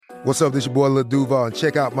What's up, this your boy Lil Duval, and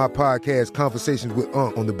check out my podcast, Conversations with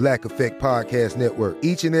Unc, on the Black Effect Podcast Network.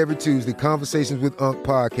 Each and every Tuesday, Conversations with Unc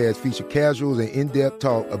podcast feature casuals and in-depth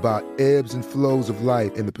talk about ebbs and flows of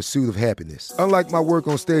life and the pursuit of happiness. Unlike my work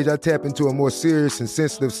on stage, I tap into a more serious and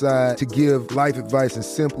sensitive side to give life advice and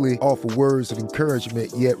simply offer words of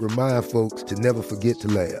encouragement, yet remind folks to never forget to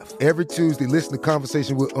laugh. Every Tuesday, listen to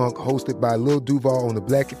Conversations with Unc, hosted by Lil Duval on the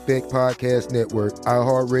Black Effect Podcast Network,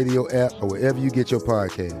 iHeartRadio app, or wherever you get your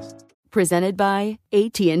podcasts. Presented by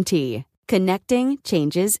AT&T. Connecting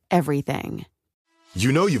changes everything.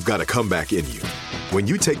 You know you've got a comeback in you. When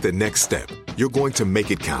you take the next step, you're going to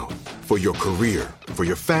make it count. For your career, for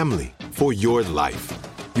your family, for your life.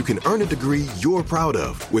 You can earn a degree you're proud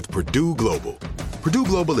of with Purdue Global. Purdue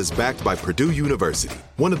Global is backed by Purdue University,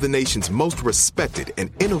 one of the nation's most respected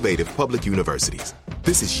and innovative public universities.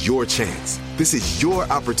 This is your chance. This is your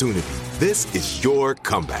opportunity. This is your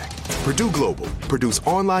comeback. Purdue Global, Purdue's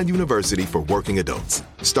online university for working adults.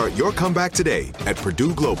 Start your comeback today at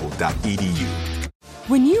purdueglobal.edu.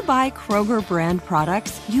 When you buy Kroger brand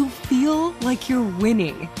products, you feel like you're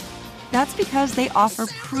winning. That's because they offer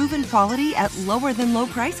proven quality at lower than low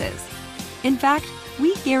prices. In fact,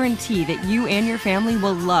 we guarantee that you and your family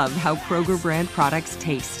will love how Kroger brand products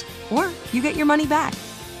taste, or you get your money back.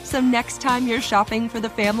 So next time you're shopping for the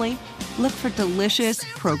family, look for delicious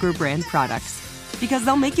Kroger brand products, because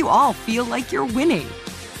they'll make you all feel like you're winning.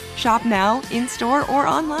 Shop now, in-store, or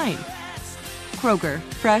online. Kroger,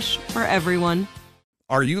 fresh for everyone.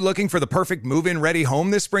 Are you looking for the perfect move-in ready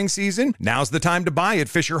home this spring season? Now's the time to buy at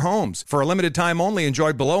Fisher Homes. For a limited time only,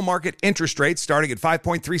 enjoy below-market interest rates starting at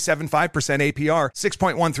 5.375% APR,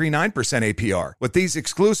 6.139% APR. With these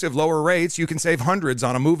exclusive lower rates, you can save hundreds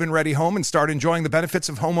on a move-in ready home and start enjoying the benefits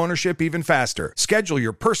of homeownership even faster. Schedule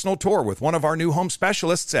your personal tour with one of our new home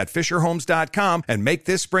specialists at FisherHomes.com and make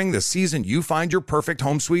this spring the season you find your perfect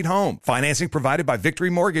home sweet home. Financing provided by Victory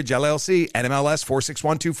Mortgage, LLC, NMLS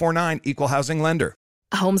 461249, Equal Housing Lender.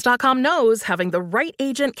 Homes.com knows having the right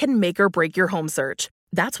agent can make or break your home search.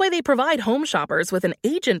 That's why they provide home shoppers with an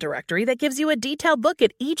agent directory that gives you a detailed look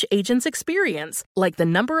at each agent's experience, like the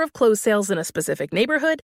number of closed sales in a specific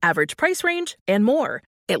neighborhood, average price range, and more.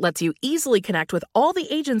 It lets you easily connect with all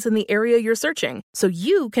the agents in the area you're searching, so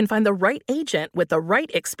you can find the right agent with the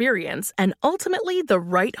right experience and ultimately the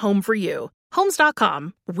right home for you.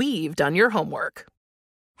 Homes.com. We've done your homework.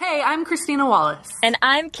 Hey, I'm Christina Wallace. And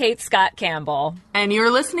I'm Kate Scott Campbell. And you're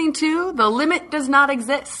listening to The Limit Does Not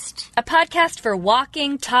Exist, a podcast for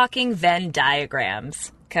walking, talking Venn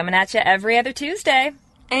diagrams. Coming at you every other Tuesday.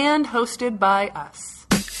 And hosted by us.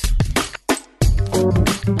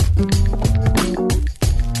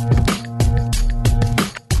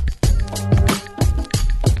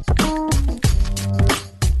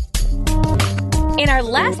 In our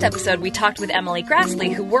last episode, we talked with Emily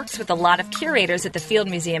Grassley, who works with a lot of curators at the Field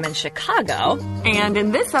Museum in Chicago. And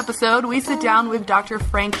in this episode, we sit down with Dr.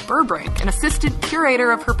 Frank Burbrink, an assistant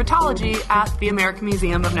curator of herpetology at the American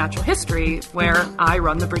Museum of Natural History, where I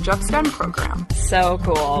run the Bridge Up STEM program. So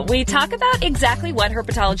cool. We talk about exactly what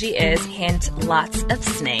herpetology is, hint, lots of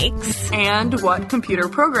snakes. And what computer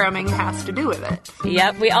programming has to do with it.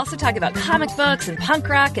 Yep, we also talk about comic books and punk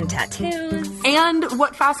rock and tattoos. And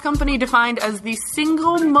what Fast Company defined as the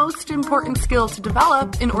single most important skill to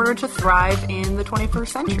develop in order to thrive in the 21st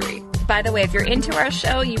century. By the way, if you're into our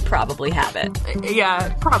show, you probably have it.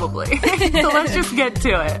 Yeah, probably. So let's just get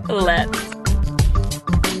to it. Let's.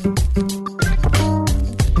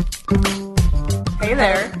 Hey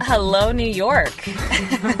there. Hello, New York.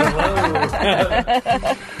 Hello.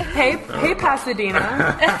 Hey,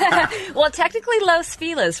 Pasadena. Well, technically Los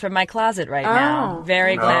Feliz from my closet right now.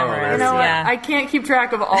 Very glamorous. You know what? Yeah. I can't keep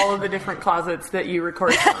track of all of the different closets that you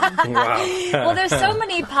record from. Wow. Well, there's so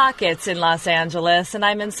many pockets in Los Angeles, and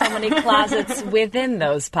I'm in so many closets within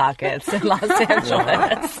those pockets in Los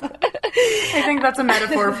Angeles. I think that's a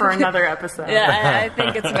metaphor for another episode. Yeah, I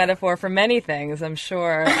think it's a metaphor for many things, I'm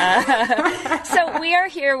sure. So we are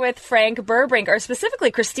here with Frank Burbrink, or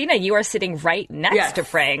specifically, Christina, you are sitting right next to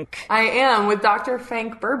Frank. I am, with Dr.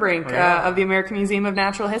 Frank Burbrink of the American Museum of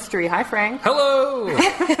Natural History. Hi, Frank. Hello.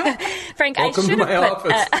 Frank, Welcome I should to my have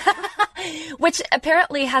put... office. Which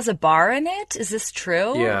apparently has a bar in it. Is this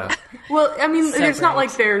true? Yeah. Well, I mean, So it's not great.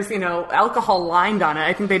 like there's, alcohol lined on it.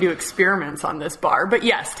 I think they do experiments on this bar. But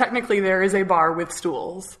yes, technically there is a bar with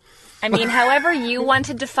stools. I mean, however you want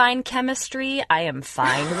to define chemistry, I am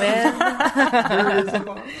fine with. There's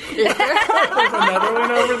another one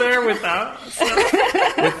over there with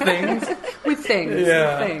things. With things.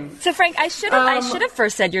 Yeah. With things. So, Frank, I should have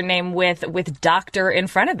first said your name with doctor in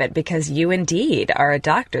front of it, because you indeed are a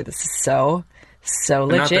doctor. This is so So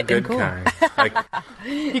But legit not the and good cool. kind. Like,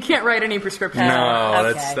 You can't write any prescriptions. no,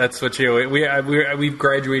 Okay. that's what we've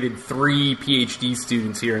graduated 3 PhD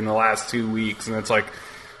students here in the last 2 weeks, and it's like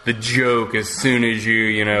the joke as soon as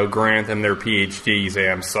you grant them their PhD, you say,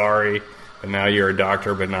 I'm sorry, but now you're a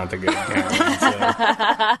doctor, but not the good kind.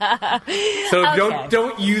 So Okay.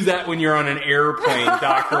 don't use that when you're on an airplane,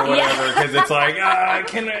 doctor or whatever, because it's like,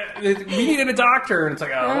 we needed a doctor, and it's like,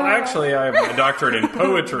 well, actually, I have a doctorate in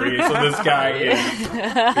poetry, so this guy is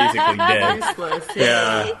basically dead. Useless.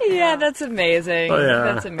 Yeah, that's amazing. Oh,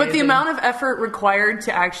 yeah. That's amazing. But the amount of effort required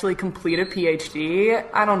to actually complete a PhD,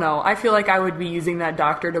 I don't know. I feel like I would be using that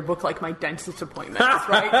doctor to book like my dentist appointments,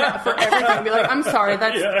 right? For everything. Be like, I'm sorry,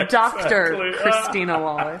 that's Dr. Christina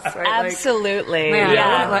Wallace, right? Absolutely. Like, man, I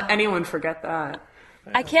yeah. wouldn't let anyone forget that.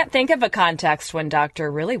 I can't think of a context when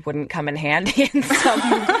doctor really wouldn't come in handy in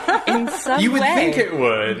some You would way. think it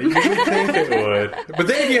would. You would think it would. But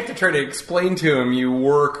then if you have to try to explain to them you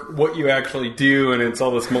work what you actually do, and it's all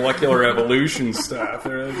this molecular evolution stuff,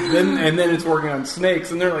 and then it's working on snakes,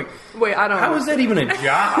 and they're like, Wait, I don't how know. is that even a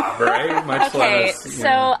job, right? Much Okay, less, so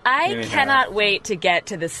I anyhow. cannot wait to get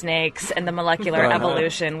to the snakes and the molecular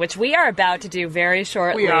evolution, which we are about to do very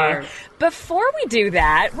shortly. We are. Before we do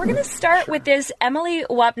that, we're going to start with this Emily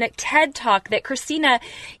Wapnick TED Talk that, Christina,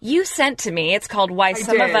 you sent to me. It's called Why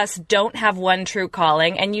Some of did. Us Don't Have One True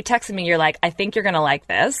Calling, and you texted me, you're like, I think you're going to like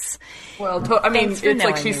this. Well, I mean, Thanks for it's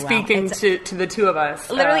like knowing she's me well. speaking It's- to the two of us.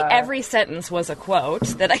 Literally every sentence was a quote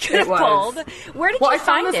that I could have was. pulled. Where did Well, you I found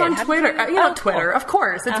find this it? on How did Twitter. you- Yeah, Oh, Twitter. cool. Of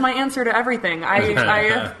course, it's my answer to everything.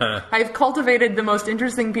 I've cultivated the most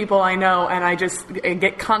interesting people I know, and I just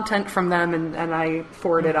get content from them, and I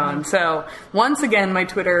forward it on. So once again, my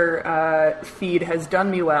Twitter feed has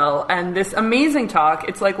done me well, and this amazing talk.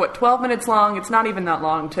 It's like 12 minutes long. It's not even that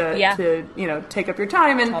long to take up your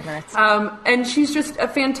time. And 12 minutes. And she's just a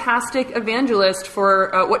fantastic evangelist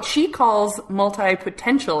for what she calls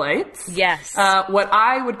multi-potentialites. Yes. What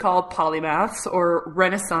I would call polymaths or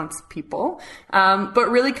Renaissance people. But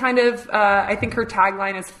really kind of, I think her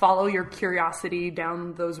tagline is follow your curiosity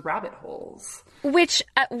down those rabbit holes. Which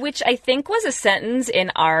I think was a sentence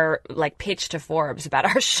in our pitch to Forbes about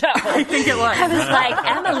our show. I think it was. I was like,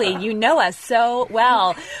 Emily, you know us so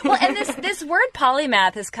well. Well, and this word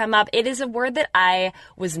polymath has come up. It is a word that I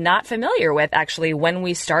was not familiar with actually when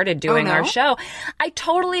we started doing our show. I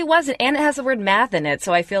totally wasn't, and it has the word math in it.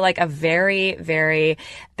 So I feel like a very, very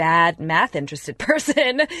bad math interested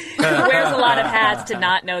person who wears a lot of hats to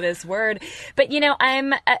not know this word. But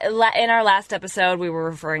I'm in our last episode we were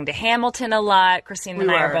referring to Hamilton a lot. Christine and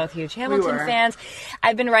I are both huge Hamilton fans.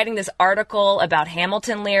 I've been writing this article about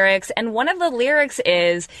Hamilton lyrics, and one of the lyrics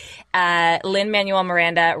is Lin-Manuel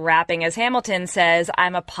Miranda rapping as Hamilton says,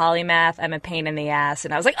 I'm a polymath, I'm a pain in the ass.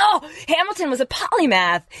 And I was like, oh, Hamilton was a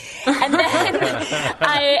polymath. And then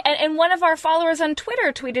and one of our followers on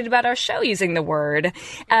Twitter tweeted about our show using the word.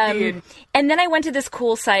 And then I went to this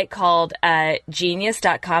cool site called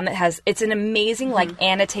genius.com that it's an amazing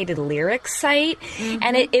annotated lyrics site.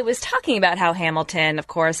 And it was talking about how Hamilton, of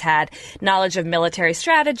course, had knowledge of military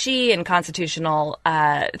strategy and constitutional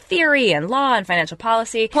theory and law and financial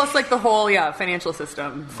policy. Plus the whole, financial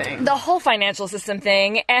system thing. The whole financial system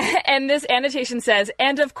thing. And this annotation says,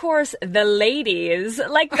 and of course, the ladies.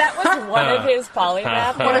 That was one of his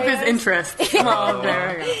polymath One of his areas. interests. Oh,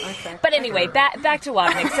 there we go. Okay. But anyway, back to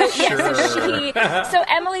Wapnick. So so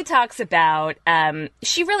Emily talks about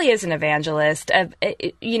she really is an evangelist.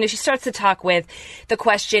 She starts to talk with the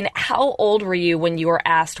question, how old were you when you were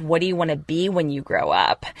asked, what do you want to be when you grow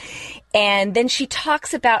up? And then she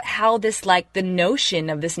talks about how this, the notion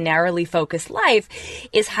of this narrowly focused life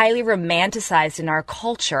is highly romanticized in our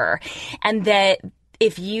culture, and that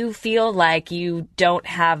if you feel like you don't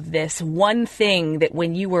have this one thing that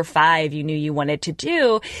when you were 5 you knew you wanted to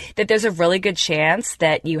do, that there's a really good chance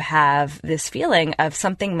that you have this feeling of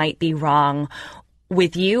something might be wrong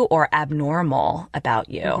with you or abnormal about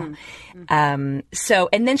you. So,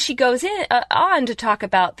 and then she goes on to talk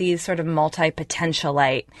about these sort of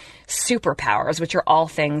multi-potentialite superpowers, which are all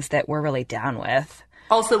things that we're really down with.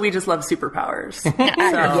 Also, we just love superpowers.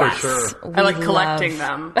 Yes. sure. I like collecting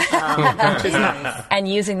them, which is nice. And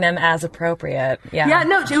using them as appropriate. Yeah,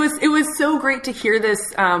 no, it was so great to hear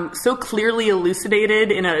this so clearly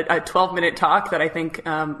elucidated in a 12-minute talk that I think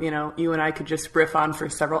you and I could just riff on for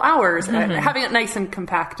several hours, having it nice and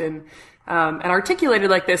compact and and articulated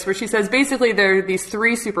like this, where she says basically there are these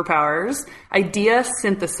three superpowers: idea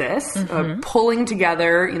synthesis, pulling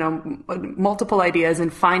together, multiple ideas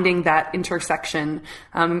and finding that intersection.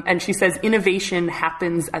 And she says innovation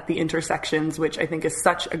happens at the intersections, which I think is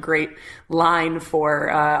such a great line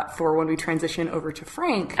for when we transition over to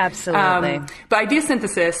Frank. Absolutely. But idea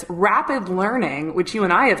synthesis, rapid learning, which you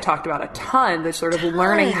and I have talked about a ton, the sort of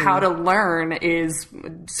learning how to learn is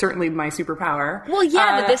certainly my superpower. Well,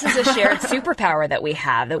 yeah, but this is a shared superpower that we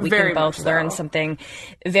have, that we can both learn something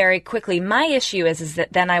very quickly. My issue is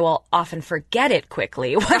that then I will often forget it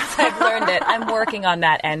quickly once I've learned it. I'm working on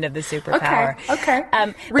that end of the superpower. Okay.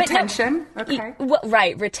 Retention.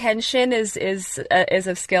 Right. Retention is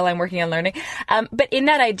a skill I'm working on learning. But in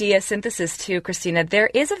that idea synthesis too, Christina, there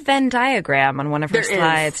is a Venn diagram on one of her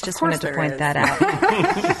slides. Just wanted to point that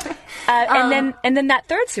out. And then that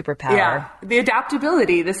third superpower. Yeah, the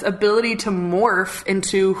adaptability, this ability to morph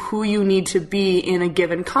into who you need to be in a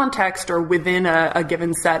given context or within a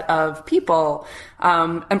given set of people.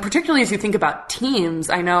 And particularly as you think about teams,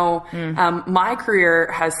 I know my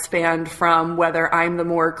career has spanned from whether I'm the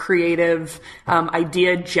more creative,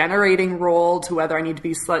 idea-generating role to whether I need to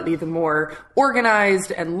be slightly the more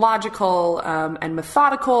organized and logical and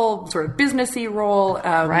methodical, sort of businessy role.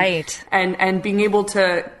 Right. And being able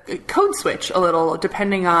to code switch a little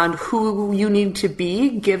depending on who you need to be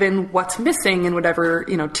given what's missing in whatever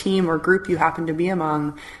team or group you happen to be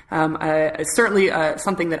among. Certainly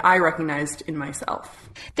something that I recognized in myself.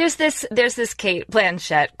 There's this Kate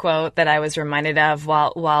Blanchett quote that I was reminded of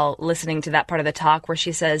while listening to that part of the talk, where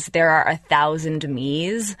she says there are 1,000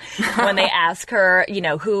 me's when they ask her,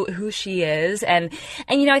 who she is. And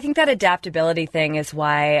I think that adaptability thing is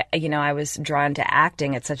why, I was drawn to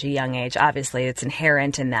acting at such a young age. Obviously, it's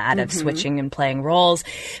inherent in that of switching and playing roles.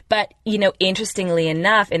 But, interestingly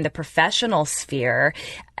enough, in the professional sphere,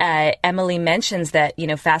 Emily mentions that,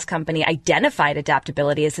 Fast Company identified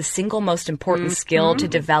adaptability as the single most important skill to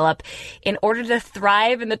develop in order to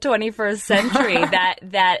thrive in the 21st century.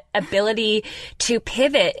 that ability to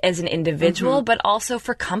pivot as an individual, but also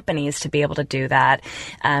for companies to be able to do that.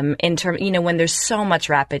 In terms, when there's so much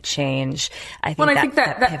rapid change, I think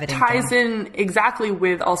that ties in exactly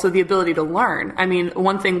with also the ability to learn. I mean,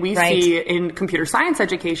 one thing we see in computer science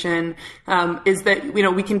education is that,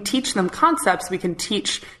 we can teach them concepts, we can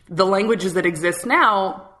teach the languages that exist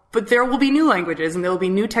now, but there will be new languages and there will be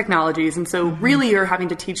new technologies. And so really you're having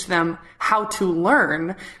to teach them how to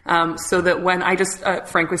learn, so that when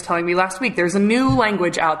Frank was telling me last week, there's a new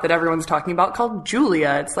language out that everyone's talking about called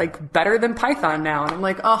Julia. It's like better than Python now. And I'm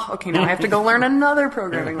like, oh, okay, now I have to go learn another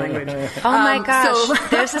programming language. Oh my gosh.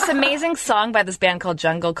 There's this amazing song by this band called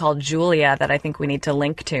Jungle called Julia that I think we need to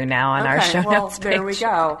link to now on our show notes page. There we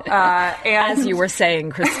go. As you were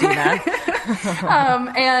saying, Christina.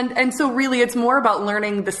 And so really it's more about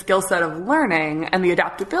learning the skill set of learning and the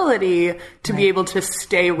adaptability to be able to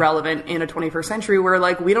stay relevant in a 21st century where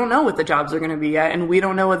we don't know what the jobs are going to be yet and we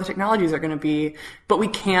don't know what the technologies are going to be, but we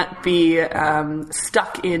can't be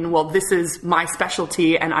stuck in, this is my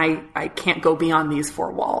specialty and I can't go beyond these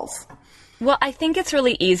four walls. Well, I think it's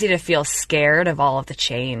really easy to feel scared of all of the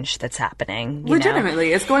change that's happening.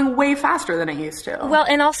 Legitimately. It's going way faster than it used to. Well,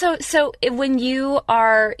 and also, so when you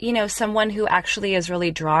are, someone who actually is really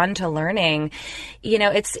drawn to learning,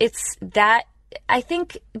 it's that, I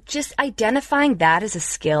think just identifying that as a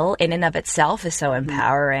skill in and of itself is so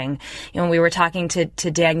empowering. When we were talking to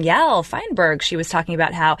Danielle Feinberg, she was talking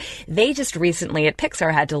about how they just recently at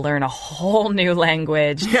Pixar had to learn a whole new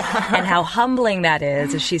language and how humbling that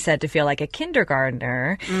is, as she said, to feel like a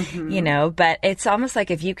kindergartner, but it's almost like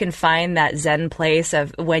if you can find that Zen place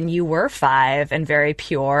of when you were 5 and very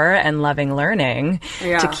pure and loving learning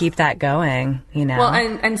to keep that going, Well,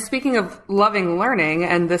 and speaking of loving learning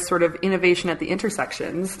and this sort of innovation at the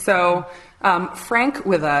intersections. So Frank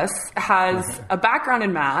with us has a background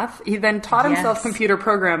in math. He then taught himself computer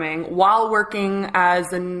programming while working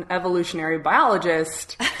as an evolutionary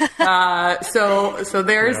biologist. So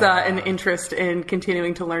there's an interest in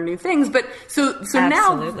continuing to learn new things. But so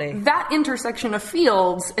now that intersection of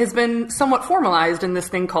fields has been somewhat formalized in this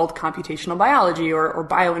thing called computational biology or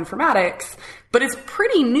bioinformatics. But it's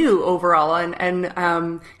pretty new overall,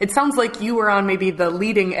 and it sounds like you were on maybe the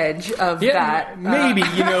leading edge of that. Maybe,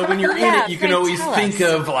 when you're in it, you can always think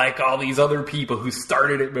of all these other people who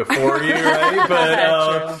started it before you,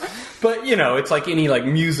 right? But it's like any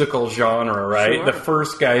musical genre, right? Sure. The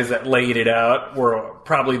first guys that laid it out were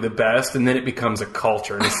probably the best, and then it becomes a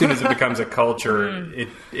culture. And as soon as it becomes a culture,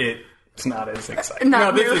 it's not as exciting.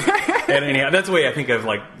 Anyhow, that's the way I think of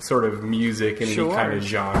like sort of music and any kind of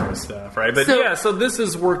genre stuff, right? But so this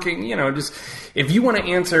is working, just if you want to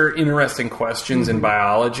answer interesting questions in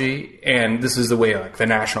biology, and this is the way like the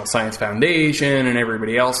National Science Foundation and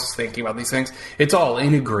everybody else is thinking about these things, it's all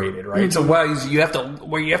integrated, right? So while you have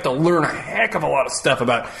to learn a heck of a lot of stuff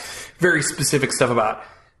about very specific stuff about,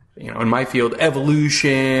 in my field,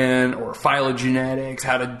 evolution or phylogenetics,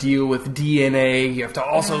 how to deal with DNA. You have to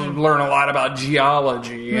also learn a lot about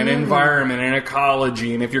geology and environment and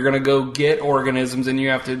ecology. And if you're going to go get organisms, and you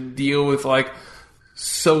have to deal with like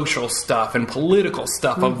social stuff and political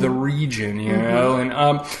stuff of the region,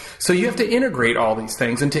 and so you have to integrate all these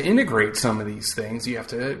things. And to integrate some of these things, you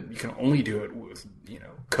can only do it with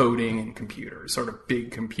coding and computers, sort of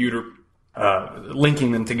big computer.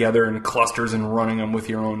 Linking them together in clusters and running them with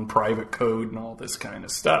your own private code and all this kind of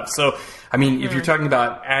stuff. So, I mean, if you're talking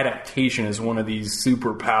about adaptation as one of these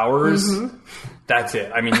superpowers, that's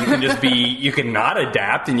it. I mean, you can you can not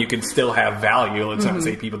adapt and you can still have value. Let's not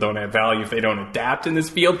say people don't have value if they don't adapt in this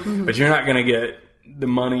field, but you're not going to get the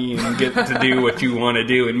money and get to do what you want to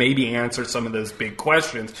do and maybe answer some of those big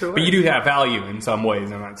questions. But you do have value in some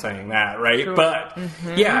ways. I'm not saying that, right? But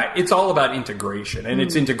it's all about integration, and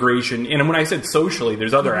it's integration. And when I said socially,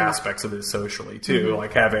 there's other aspects of it socially too,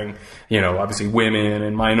 like having, obviously women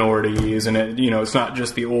and minorities, and it's not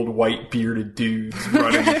just the old white bearded dudes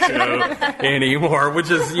running the show anymore, which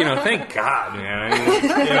is, thank God, man.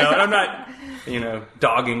 I'm not,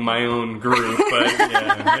 dogging my own group, but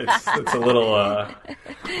it's a little,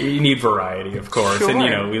 you need variety, of course.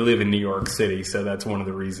 And, we live in New York City, so that's one of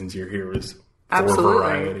the reasons you're here is for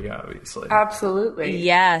variety, obviously. Absolutely.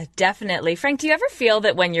 Yeah, definitely. Frank, do you ever feel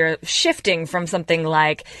that when you're shifting from something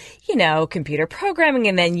like, computer programming,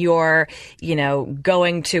 and then you're,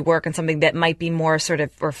 going to work on something that might be more sort of,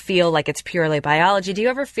 or feel like it's purely biology, do you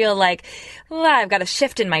ever feel like, I've got a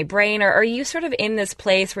shift in my brain? Or are you sort of in this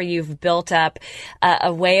place where you've built up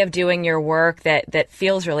a way of doing your work that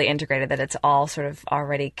feels really integrated, that it's all sort of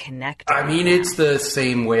already connected? I mean, it's the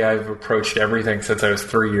same way I've approached everything since I was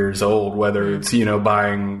 3 years old, whether it's,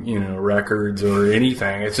 buying, records or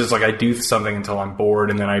anything. It's just like I do something until I'm bored,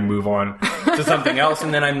 and then I move on to something else,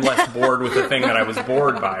 and then I'm less bored with the thing that I was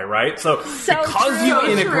bored by, right? So because you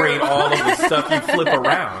integrate all of the stuff, you flip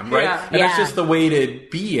around, right? And that's just the way to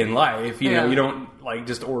be in life. You know, you don't like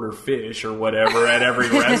just order fish or whatever at every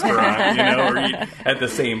restaurant, or eat at the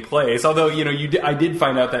same place. Although, I did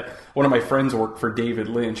find out that one of my friends worked for David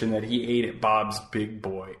Lynch, and that he ate at Bob's Big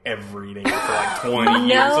Boy every day for like 20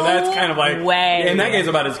 years. So that's kind of like, and that guy's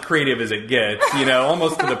about as creative as it gets,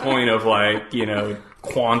 almost to the point of like,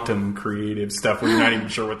 quantum creative stuff where you're not even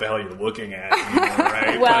sure what the hell you're looking at anymore,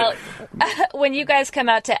 right? Well, when you guys come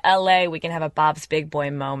out to LA, we can have a Bob's Big Boy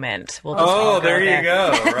moment. We'll just there you go.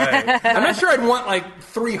 Right. I'm not sure I'd want like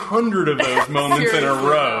 300 of those moments in a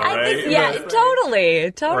row, right? Totally.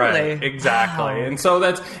 Right, exactly. Wow. And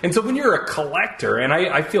so when you're a collector, and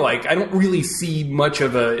I feel like I don't really see much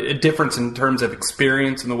of a difference in terms of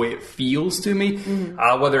experience and the way it feels to me,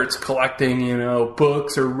 whether it's collecting,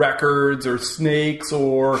 books or records or snakes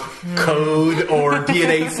or code or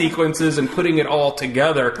DNA sequences and putting it all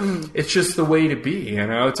together. It's just the way to be,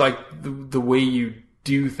 It's like the way you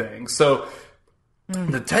do things. So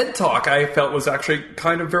the TED Talk I felt was actually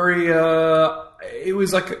kind of very, it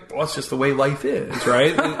was like, it's just the way life is,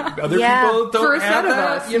 right? Other people don't have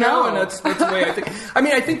that, and that's the way I think. I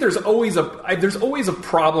mean, I think there's always a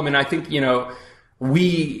problem, and I think,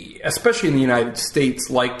 we, especially in the United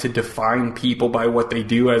States, like to define people by what they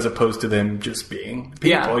do as opposed to them just being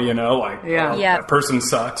people, that person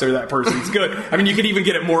sucks or that person's good. I mean, you could even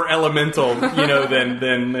get it more elemental, than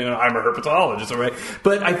I'm a herpetologist, right?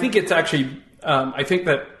 But I think it's actually, I think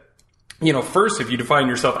that, first, if you define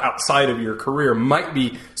yourself outside of your career, might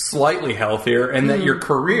be slightly healthier, and that your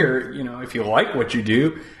career, if you like what you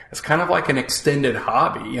do, it's kind of like an extended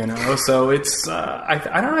hobby, So it's, I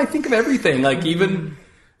don't know, I think of everything, like even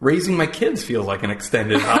raising my kids feels like an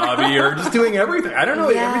extended hobby, or just doing everything. I don't know,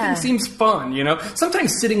 everything seems fun,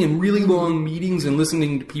 Sometimes sitting in really long meetings and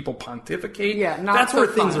listening to people pontificate, that's where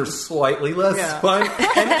things are slightly less fun.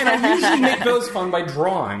 And I usually make those fun by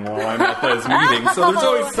drawing while I'm at those meetings. So there's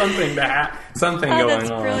always something something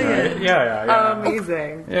going on. Brilliant. Right? Yeah.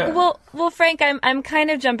 Amazing. Yeah. Well, Frank, I'm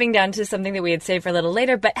kind of jumping down to something that we had saved for a little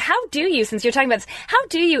later. But how do you, since you're talking about this, how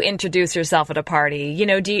do you introduce yourself at a party?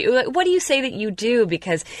 What do you say that you do?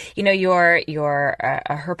 Because you're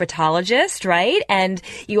a herpetologist, right? And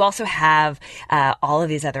you also have all of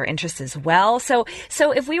these other interests as well. So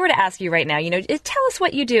if we were to ask you right now, tell us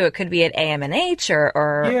what you do. It could be at AMNH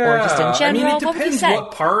or just in general. I mean, it depends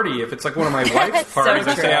what party. If it's like one of my wife's parties,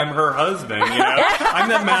 I say I'm her husband.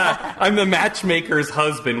 I'm the matchmaker's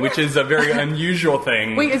husband, which is a very unusual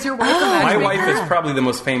thing. Wait, is your wife a matchmaker? My wife is probably the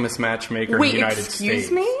most famous matchmaker in the United States.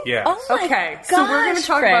 Excuse me? Yeah. Oh my gosh, so we're going to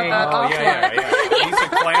talk about that. Yeah. Lisa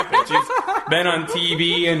Clampett. She's been on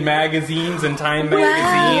TV and magazines and Time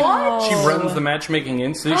Magazine. What? She runs the Matchmaking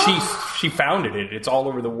Institute. She founded it. It's all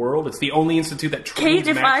over the world. It's the only institute that trains Kate,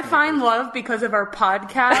 if I find love because of our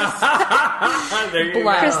podcast, there you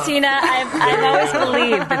go. Christina, I've always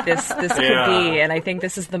believed that this could be, and I think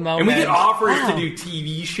this is the moment. And we get offers to do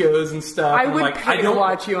TV shows and stuff. I would pay to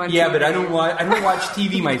watch you on TV. Yeah, but I don't watch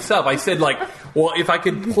TV myself. I said, well, if I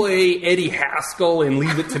could play Eddie Haskell and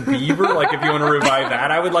Leave It to Beaver, if you want to revive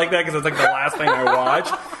that, I would like that because it's the last thing I watch.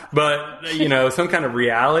 But, some kind of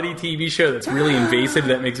reality TV show that's really invasive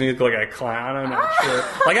that makes me look like a clown, I'm not sure.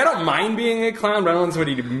 I don't mind being a clown, but I don't want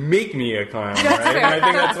somebody to make me a clown, right? That's fair. And I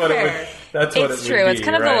think that's what it would... That's what it's true. It's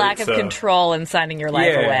kind of the lack of control in signing your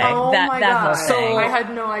life away. Oh that my God. whole thing. I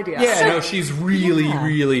had no idea. Yeah, no, she's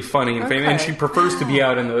really funny and famous. And she prefers to be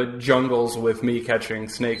out in the jungles with me catching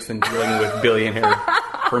snakes and dealing with billionaire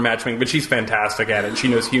for matchmaking. But she's fantastic at it. She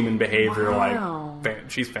knows human behavior.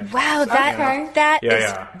 She's fantastic. Wow,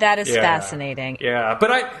 that is fascinating. Yeah, but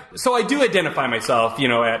I do identify myself,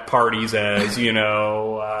 at parties as,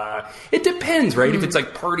 it depends, right? If it's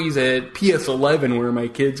parties at PS11 where my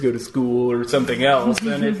kids go to school or something else,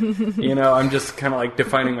 then I'm just kind of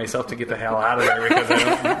defining myself to get the hell out of there because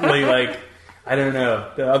I don't really I don't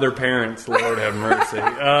know, the other parents, Lord have mercy.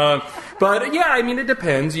 But yeah, I mean, it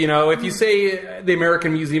depends, if you say the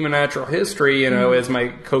American Museum of Natural History, as my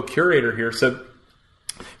co-curator here, so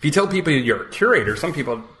if you tell people you're a curator, some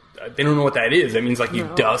people, they don't know what that is. That means you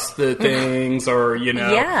dust the things or, they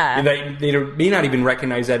may not even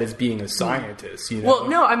recognize that as being a scientist, Well,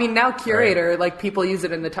 no, I mean, now curator, people use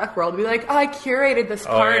it in the tech world. Be I curated this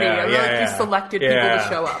party. You selected people to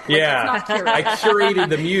show up. It's not curated. I curated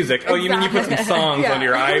the music. Oh, you mean you put some songs on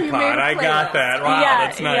your iPod. I got that. Wow,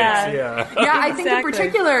 that's nice. Yeah, I think in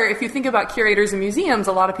particular, if you think about curators and museums,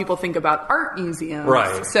 a lot of people think about art museums.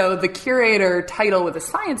 Right. So the curator title with a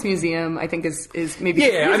science museum, I think, is maybe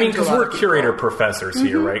because we're curator professors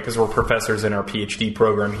here, right? Because we're professors in our PhD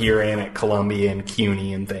program here and at Columbia and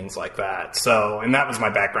CUNY and things like that. So, and that was my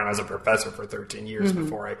background. I was a professor for 13 years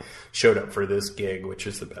before I showed up for this gig, which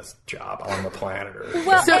is the best job on the planet.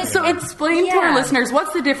 So explain to our listeners,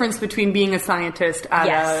 what's the difference between being a scientist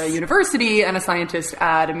at a university and a scientist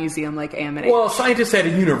at a museum like AMNH? Well, scientists at a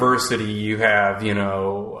university, you have,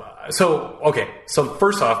 So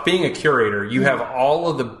first off, being a curator, you have all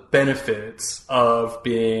of the benefits of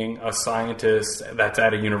being a scientist that's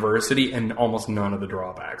at a university and almost none of the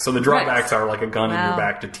drawbacks. So the drawbacks are like a gun in your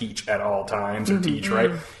back to teach at all times or teach,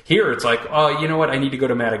 right? Here it's you know what? I need to go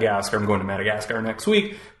to Madagascar. I'm going to Madagascar next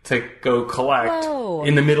week to go collect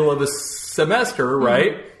in the middle of a semester,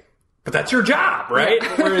 right? But that's your job, right?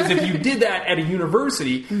 Whereas if you did that at a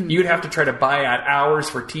university, you'd have to try to buy out hours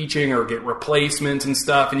for teaching or get replacements and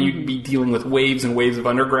stuff, and you'd be dealing with waves and waves of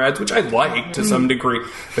undergrads, which I like to some degree.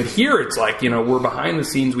 But here it's we're behind the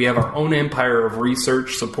scenes. We have our own empire of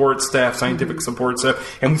research, support staff, scientific support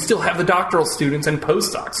staff, and we still have the doctoral students and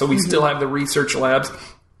postdocs. So we still have the research labs.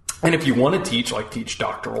 And if you want to teach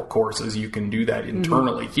doctoral courses, you can do that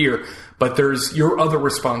internally here. But your other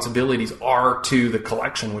responsibilities are to the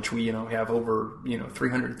collection, which we, have over,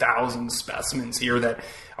 300,000 specimens here that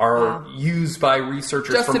are used by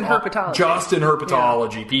researchers just in herpetology. Just in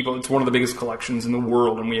herpetology. People, it's one of the biggest collections in the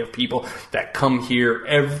world. And we have people that come here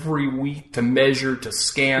every week to measure, to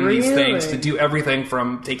scan these things, to do everything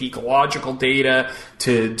from take ecological data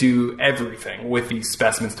to do everything with these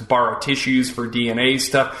specimens, to borrow tissues for DNA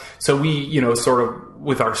stuff. So we, sort of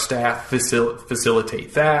with our staff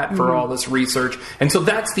facilitate that for all this research. And so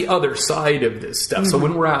that's the other side of this stuff. So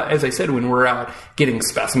when we're out, as I said, when we're out getting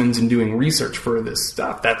specimens and doing research for this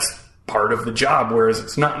stuff, that's part of the job, whereas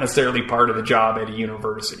it's not necessarily part of the job at a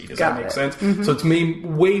university. Does that make sense? So it's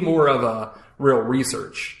way more of a real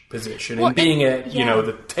research position. And being at, you know,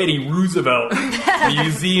 the Teddy Roosevelt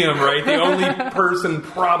Museum, right? The only person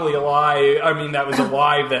probably alive, I mean, that was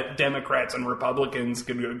alive that Democrats and Republicans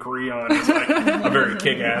could agree on is like a very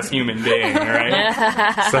kick-ass human being,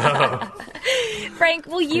 right? So, Frank,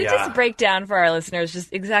 will you just break down for our listeners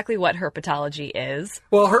just exactly what herpetology is?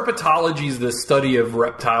 Well, herpetology is the study of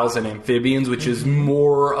reptiles and amphibians, which is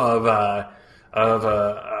more of a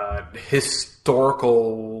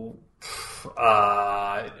historical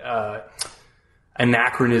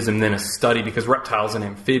anachronism than a study, because reptiles and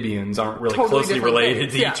amphibians aren't really closely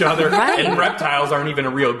related to each other, and reptiles aren't even a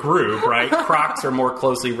real group, right? Crocs are more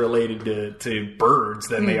closely related to birds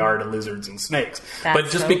than they are to lizards and snakes. But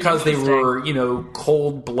just because they were, you know,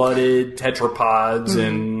 cold-blooded tetrapods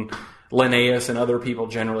and Linnaeus and other people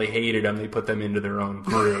generally hated them, they put them into their own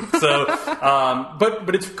group. So,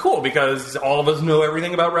 but it's cool because all of us know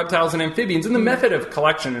everything about reptiles and amphibians, and the method of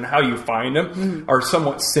collection and how you find them are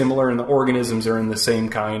somewhat similar, and the organisms are in the same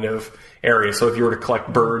kind of area. So if you were to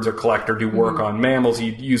collect birds or do work on mammals,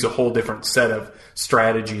 you'd use a whole different set of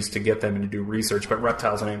strategies to get them and to do research. But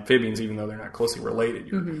reptiles and amphibians, even though they're not closely related,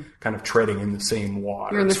 you're kind of treading in the same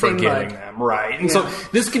waters for getting them. Right. And so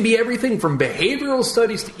this can be everything from behavioral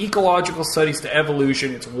studies to ecological studies to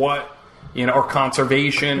evolution. It's what, you know, or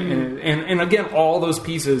conservation. And again, all those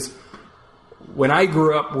pieces, when I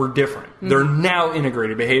grew up, were different. They're now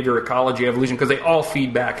integrated, behavior, ecology, evolution, because they all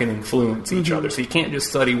feed back and influence each other. So you can't just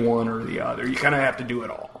study one or the other. You kind of have to do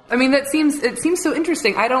it all. I mean, it seems so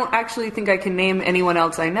interesting. I don't actually think I can name anyone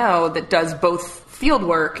else I know that does both field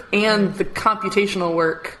work and the computational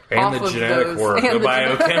work and off the of genetic those, work, the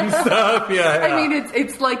biochem stuff. I mean,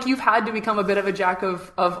 it's like you've had to become a bit of a jack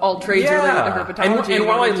of all trades related to herpetology. And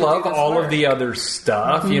while I love all of the other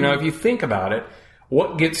stuff, you know, if you think about it,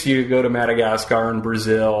 what gets you to go to Madagascar and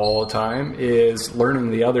Brazil all the time is learning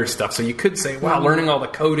the other stuff. So you could say, wow, learning all the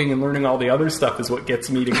coding and learning all the other stuff is what gets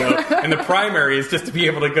me to go. And the primary is just to be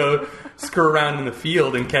able to go screw around in the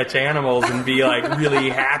field and catch animals and be like really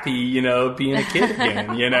happy, you know, being a kid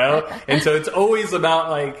again, you know? And so it's always about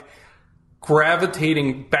like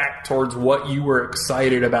gravitating back towards what you were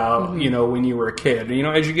excited about, you know, when you were a kid. You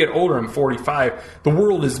know, as you get older, I'm 45, the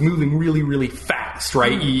world is moving really, really fast,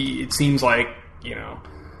 right? It seems like, you know,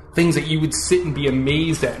 things that you would sit and be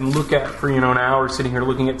amazed at and look at for, you know, an hour sitting here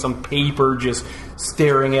looking at some paper, just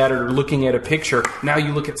staring at it or looking at a picture. Now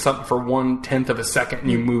you look at something for 1/10 of a second and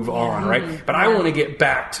you move on, right? But I want to get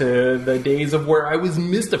back to the days of where I was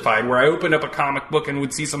mystified, where I opened up a comic book and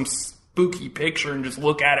would see some spooky picture and just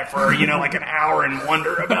look at it for, you know, like an hour and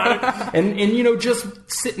wonder about it. And you know, just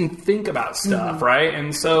sit and think about stuff, right?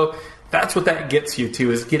 And so that's what that gets you to,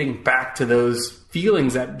 is getting back to those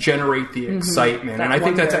feelings that generate the excitement. And I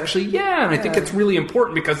think that's actually, and I think it's really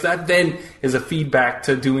important, because that then is a feedback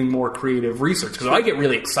to doing more creative research. Because I get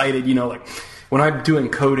really excited, you know, like when I'm doing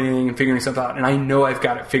coding and figuring stuff out and I know I've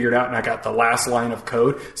got it figured out and I got the last line of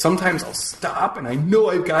code, sometimes I'll stop and I know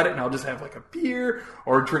I've got it and I'll just have like a beer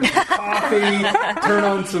or drink some coffee, turn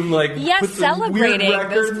on some like put some weird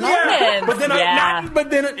records. Those moments. But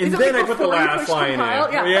then I put the last line in.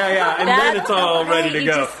 And then it's all ready to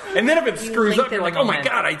go. And then if it screws up, you're like, oh my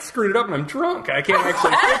god, I screwed it up and I'm drunk. I can't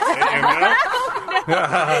actually fix it, you know?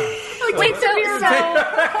 Wait,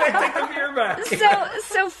 take the beer back.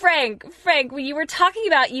 So Frank, when you were talking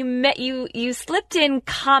about you slipped in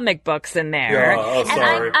comic books in there. Oh,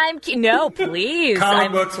 sorry. No, please.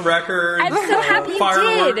 Comic books, records. I'm so happy you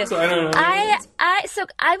fireworks, did. I don't know. So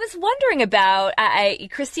I was wondering about.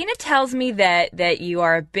 Christina tells me that you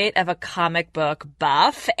are a bit of a comic book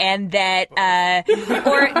buff, and that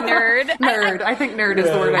or nerd. I think nerd is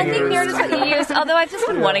the word I think nerd is what you use. Although I've just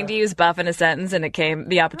been wanting to use buff in a sentence, and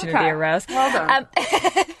the opportunity arose. Well done.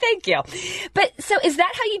 Thank you. But so, is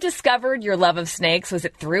that how you discovered your love of snakes? Was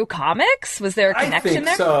it through comics? Was there a connection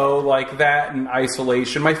there? I think so, like that and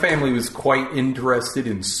isolation. My family was quite interested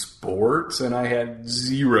in sports, and I had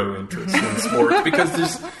zero interest in sports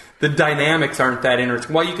because the dynamics aren't that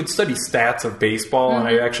interesting. While you could study stats of baseball, and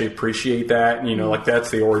I actually appreciate that, and, you know, like that's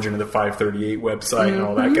the origin of the 538 website and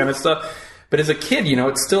all that kind of stuff. But as a kid, you know,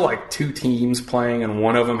 it's still like two teams playing and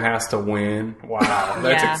one of them has to win. Wow,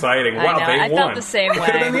 that's exciting. Wow, they won. I felt the same way.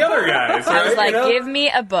 Could have been the other guys, right? I was like, you know? give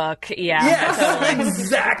me a book. Yes, totally.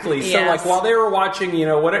 exactly. Yes. So like while they were watching, you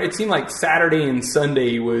know, it seemed like Saturday and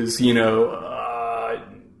Sunday was, you know,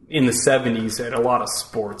 in the 70s at a lot of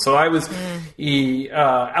sports. So I was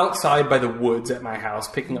outside by the woods at my house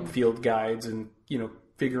picking up field guides and, you know,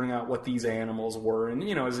 figuring out what these animals were. And,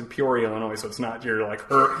 you know, it was in Peoria, Illinois, so it's not your, like,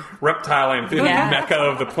 reptile amphibian mecca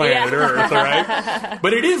of the planet Earth, right?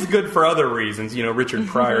 But it is good for other reasons. You know, Richard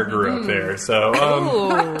Pryor grew up there, so,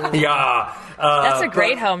 yeah. That's a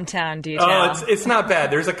great hometown detail. Oh, it's not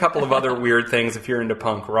bad. There's a couple of other weird things if you're into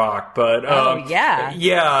punk rock, but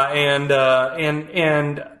yeah, and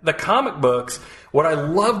the comic books. What I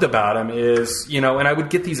loved about them is, you know, and I would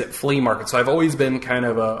get these at flea markets. So I've always been kind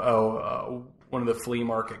of one of the flea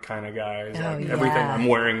market kind of guys. Everything I'm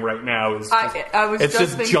wearing right now is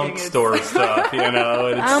just junk store stuff, you know.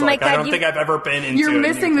 And it's my God, I don't think I've ever been into. You're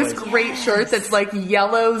missing this great shirt that's like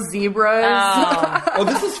yellow zebras. Oh,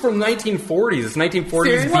 this is from 1940s. It's 1940s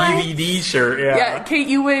Seriously? DVD shirt. Yeah, Kate,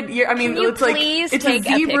 it's like it's a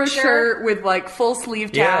zebra shirt with like full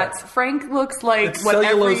sleeve tats. Frank looks like it's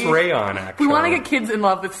cellulose rayon. Actually, we want to get kids in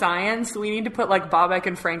love with science. We need to put like Bobek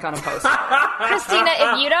and Frank on a poster. Christina,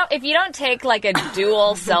 if you don't take like a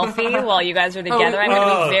dual selfie while you guys are together, I'm going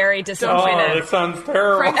to be very disappointed. Oh, that sounds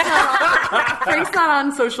terrible. Frank's not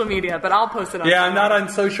on social media, but I'll post it on I'm not on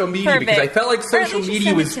social media because I felt like social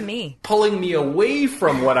media was pulling me away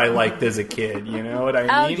from what I liked as a kid. You know what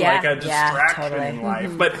I mean? Like a distraction in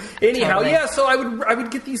life. But anyhow, so I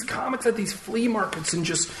would get these comics at these flea markets and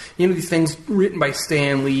just, you know, these things written by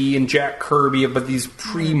Stan Lee and Jack Kirby, but these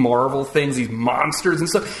pre-Marvel things, these monsters and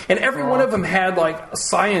stuff. And every one of them had like a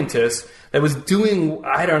scientist that was doing,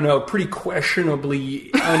 I don't know, pretty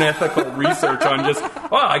questionably unethical research on just,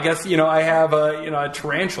 I guess, you know, I have a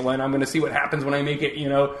tarantula and I'm going to see what happens when I make it, you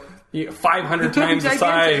know, 500 times the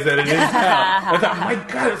size that it is now. I thought, my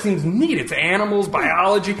God, it seems neat. It's animals,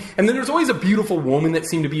 biology. And then there's always a beautiful woman that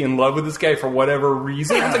seemed to be in love with this guy for whatever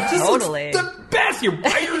reason. I was like, this looks the best. You're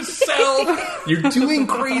by yourself. You're doing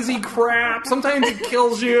crazy crap. Sometimes it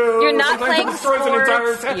kills you. You're not Sometimes playing it destroys an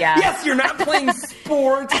entire town. Yeah. Yes, you're not playing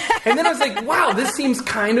sports. And then I was like, wow, this seems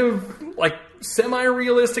kind of like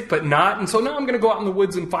semi-realistic, but not. And so now I'm going to go out in the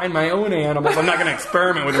woods and find my own animals. I'm not going to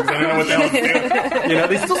experiment with them because I don't know what the hell to do. You know,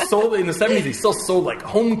 they still sold, in the 70s, they still sold like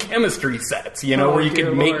home chemistry sets, you know, where you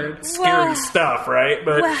could make scary stuff, right?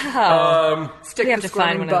 But, stick we have to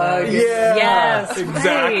find one of those. Yeah, yes,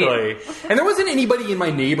 exactly. Right. And there wasn't anybody in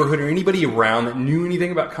my neighborhood or anybody around that knew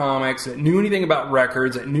anything about comics, that knew anything about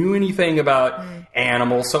records, that knew anything about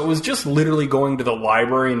animals. So it was just literally going to the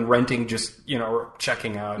library and renting, just, you know, or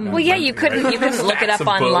checking out. Well, yeah, you couldn't look it up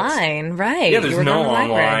online, right? Yeah, there's no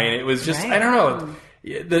online. It was just, I don't know.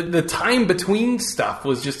 The time between stuff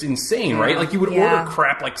was just insane, right? Like you would order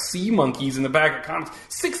crap like sea monkeys in the back of comics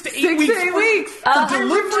 6 to 8 weeks for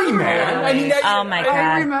delivery, man. I mean, oh my God,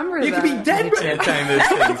 I remember that. You could be dead by the time those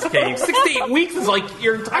things came. 6 to 8 weeks is like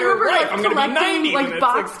your entire life. I'm going to be 90. Like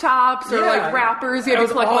box tops or like wrappers. You have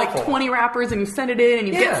to collect like 20 wrappers and you send it in and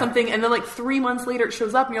you get something, and then like 3 months later it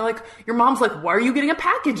shows up and you're like, your mom's like, why are you getting a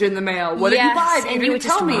package in the mail? What did you buy? And you would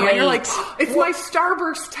tell me, and you're like, it's my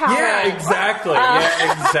Starburst towel. Yeah, exactly.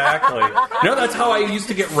 Exactly. No, that's how I used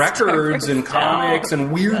to get records and comics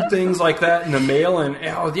and weird things like that in the mail. And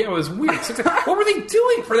it was weird. What were they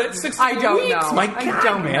doing for that 6 weeks? I don't know. My God, I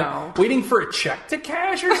don't man. know. Waiting for a check to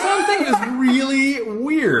cash or something is really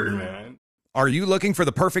weird, man. Are you looking for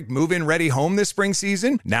the perfect move-in ready home this spring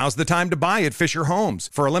season? Now's the time to buy at Fisher Homes.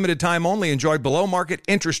 For a limited time only, enjoy below-market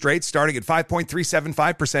interest rates starting at 5.375%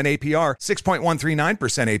 APR,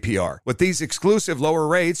 6.139% APR. With these exclusive lower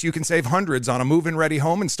rates, you can save hundreds on a move-in ready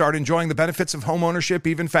home and start enjoying the benefits of home ownership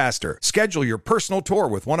even faster. Schedule your personal tour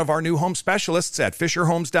with one of our new home specialists at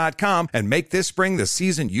FisherHomes.com and make this spring the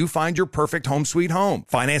season you find your perfect home sweet home.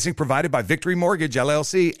 Financing provided by Victory Mortgage,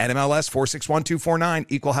 LLC, NMLS 461249,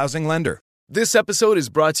 Equal Housing Lender. This episode is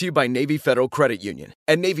brought to you by Navy Federal Credit Union.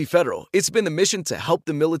 At Navy Federal, it's been the mission to help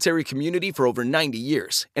the military community for over 90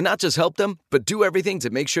 years. And not just help them, but do everything to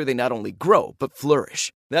make sure they not only grow, but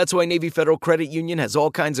flourish. That's why Navy Federal Credit Union has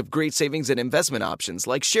all kinds of great savings and investment options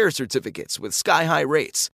like share certificates with sky-high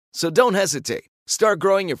rates. So don't hesitate. Start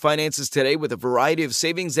growing your finances today with a variety of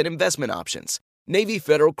savings and investment options. Navy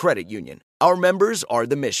Federal Credit Union. Our members are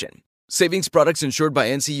the mission. Savings products insured by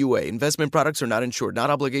NCUA. Investment products are not insured, not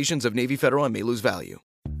obligations of Navy Federal and may lose value.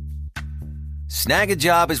 Snag a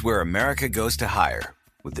Job is where America goes to hire,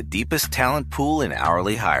 with the deepest talent pool in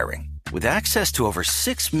hourly hiring. With access to over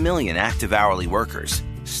 6 million active hourly workers,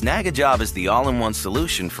 Snag a Job is the all-in-one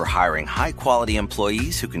solution for hiring high-quality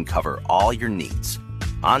employees who can cover all your needs.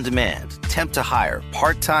 On demand, temp to hire,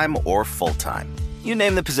 part-time or full-time. You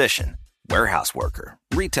name the position. Warehouse worker,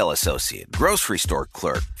 retail associate, grocery store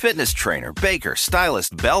clerk, fitness trainer, baker,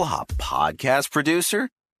 stylist, bellhop, podcast producer?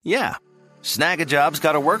 Yeah, Snag a Job's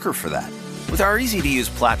got a worker for that. With our easy-to-use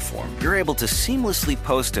platform, you're able to seamlessly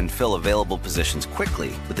post and fill available positions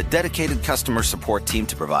quickly with a dedicated customer support team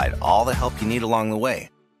to provide all the help you need along the way.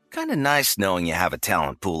 Kind of nice knowing you have a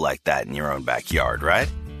talent pool like that in your own backyard,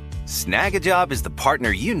 right? Snagajob is the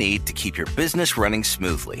partner you need to keep your business running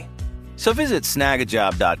smoothly. So visit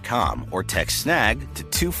snagajob.com or text snag to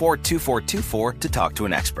 242424 to talk to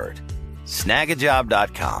an expert.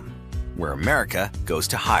 Snagajob.com, where America goes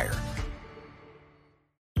to hire.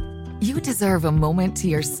 You deserve a moment to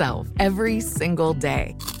yourself every single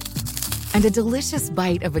day. And a delicious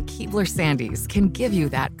bite of a Keebler Sandies can give you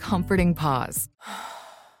that comforting pause.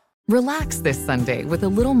 Relax this Sunday with a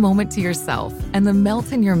little moment to yourself and the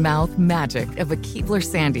melt-in-your-mouth magic of a Keebler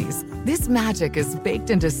Sandies. This magic is baked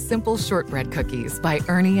into simple shortbread cookies by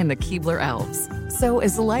Ernie and the Keebler Elves. So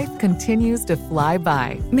as life continues to fly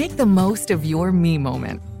by, make the most of your me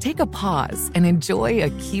moment. Take a pause and enjoy a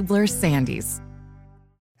Keebler Sandies.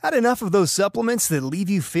 Had enough of those supplements that leave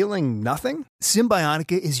you feeling nothing?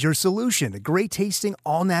 Symbiotica is your solution to great-tasting,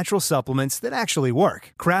 all-natural supplements that actually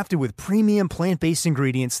work. Crafted with premium plant-based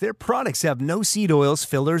ingredients, their products have no seed oils,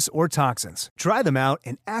 fillers, or toxins. Try them out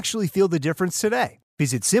and actually feel the difference today.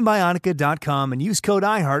 Visit Symbiotica.com and use code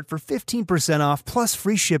IHEART for 15% off plus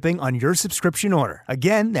free shipping on your subscription order.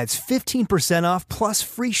 Again, that's 15% off plus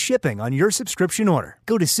free shipping on your subscription order.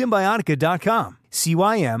 Go to Symbiotica.com,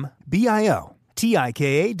 CYMBIOTIKA.com.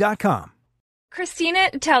 Christina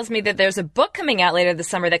tells me that there's a book coming out later this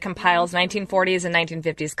summer that compiles 1940s and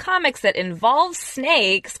 1950s comics that involves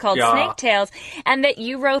snakes called Snake Tales, and that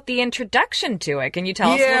you wrote the introduction to it. Can you tell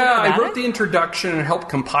us a little bit about it? Yeah, I wrote the introduction and helped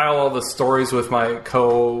compile all the stories with my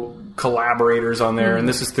collaborators on there, and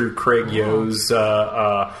this is through Craig Yo's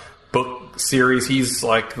book series. He's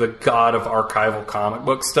like the god of archival comic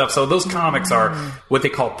book stuff. So those comics are what they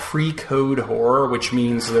call pre-code horror, which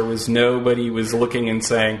means nobody was looking and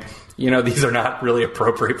saying, you know, these are not really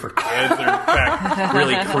appropriate for kids. They're in fact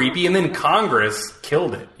really creepy. And then Congress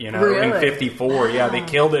killed it, you know, in 54. Yeah, they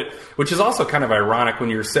killed it, which is also kind of ironic when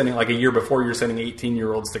you're sending, like a year before, you're sending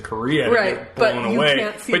 18-year-olds to Korea to get blown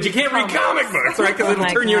away. But you can't read comic books, right? Because it'll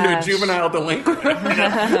turn you into a juvenile delinquent.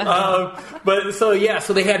 But so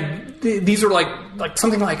they had, these are like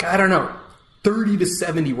something like, I don't know, 30 to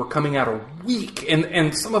 70 were coming out a week,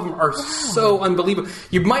 and some of them are so unbelievable.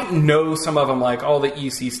 You might know some of them, like all the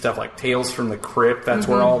EC stuff, like Tales from the Crypt. That's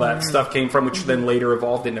where all that stuff came from, which then later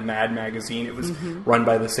evolved into Mad Magazine. It was run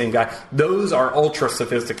by the same guy. Those are ultra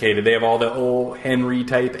sophisticated. They have all the old Henry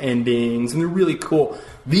type endings, and they're really cool.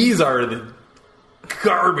 These are the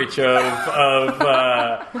garbage of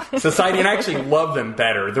society, and I actually love them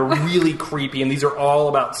better. They're really creepy, and these are all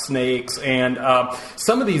about snakes. And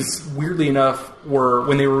some of these, weirdly enough, were,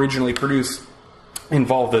 when they were originally produced,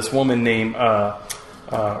 involved this woman named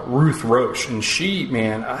Ruth Roche, and she,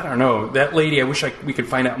 man, I don't know, that lady, I wish we could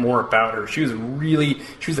find out more about her. She was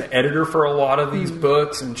the editor for a lot of these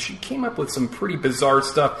books, and she came up with some pretty bizarre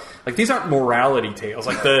stuff. Like, these aren't morality tales.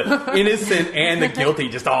 Like, the innocent and the guilty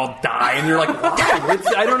just all die, and you're like, why?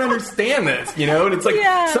 I don't understand this, you know? And it's like,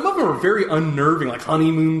 some of them are very unnerving, like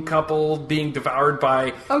honeymoon couple being devoured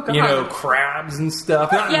by, crabs and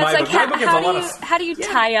stuff. Not in my book. My book has a lot of... How do you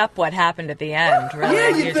tie up what happened at the end, really?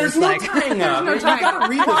 Yeah, there's no tying up. You gotta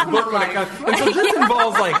read this book when it comes... And so this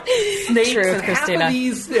involves, like, snakes, and Christina. Half of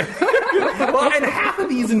these... and half of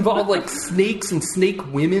these involve, like, snakes and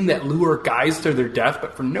snake women that lure guys to their death,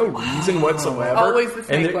 but for no reason whatsoever. Always the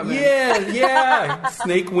snake women. Yeah,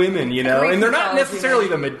 snake women, you know? And they're not necessarily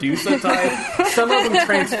the Medusa type. Some of them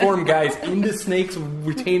transform guys into snakes,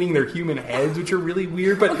 retaining their human heads, which are really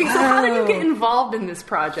weird. But okay, so how did you get involved in this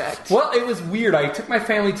project? Well, it was weird. I took my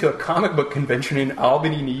family to a comic book convention in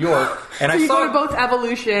Albany, New York, and so I you saw go to both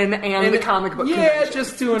Evolution and the comic book convention. Yeah,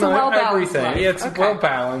 just doing everything. Life. Yeah, it's well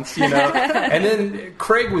balanced, you know. And then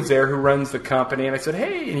Craig was there, who runs the company, and I said,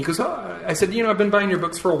 hey, and he goes, I said, I've been buying your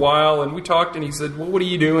books for a while, and we talked, and he said, well, what do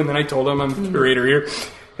you do? And then I told him I'm a curator here.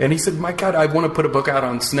 And he said, my God, I want to put a book out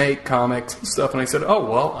on snake comics and stuff. And I said, oh,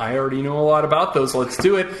 well, I already know a lot about those. Let's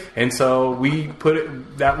do it. And so we put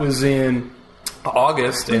it, that was in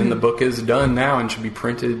August, and the book is done now and should be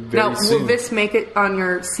printed very soon. Will this make it on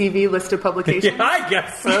your CV list of publications? Yeah, I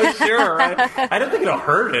guess so, sure. I don't think it'll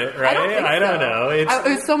hurt it, right? I don't know. It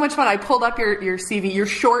was so much fun. I pulled up your CV, your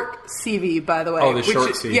short CV, by the way. Oh, the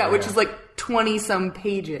short CV. Yeah, which is like 20-some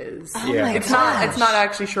pages. Oh my It's not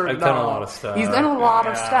actually short at all. I've done a lot of stuff. He's done a lot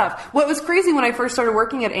of stuff. What was crazy when I first started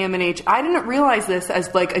working at AMNH, I didn't realize this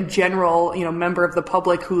as like a general, member of the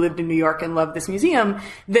public who lived in New York and loved this museum,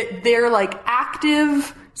 that they're like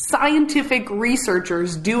active scientific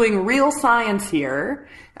researchers doing real science here.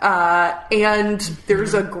 And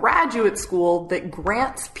there's a graduate school that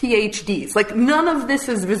grants PhDs. Like, none of this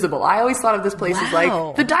is visible. I always thought of this place as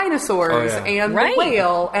like the dinosaurs and the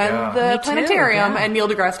whale and the planetarium and Neil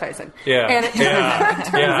deGrasse Tyson. Yeah. And it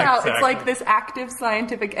turns out it's like this active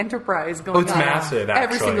scientific enterprise going on massive,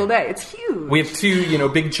 every single day. It's huge. We have 2,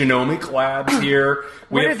 big genomic labs here.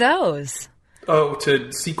 What are those? Oh,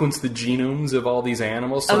 to sequence the genomes of all these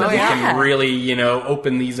animals so that we can really,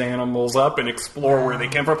 open these animals up and explore where they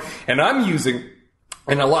came from. And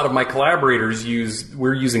and a lot of my collaborators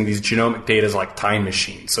we're using these genomic data as like time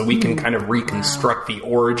machines. So we can kind of reconstruct the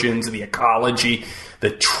origins, the ecology, the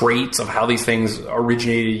traits of how these things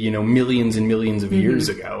originated, millions and millions of years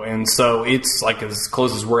ago. And so it's like as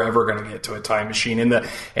close as we're ever going to get to a time machine. And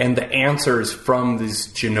the answers from this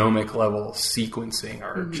genomic level sequencing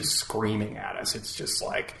are just screaming at us. It's just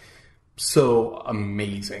like so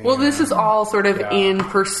amazing. Well, this is all sort of in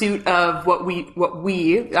pursuit of what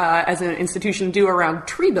we as an institution do around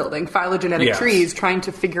tree building, phylogenetic trees, trying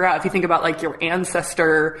to figure out, if you think about like your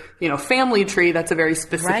ancestor, family tree, that's a very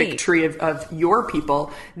specific tree of your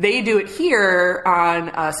people. They do it here on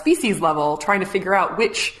a species level, trying to figure out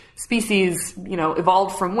which species,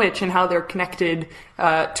 evolved from which and how they're connected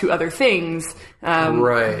to other things,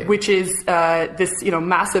 which is this,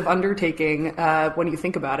 massive undertaking when you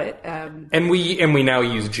think about it. And we now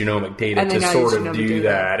use genomic data to sort of do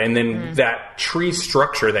that. And then that tree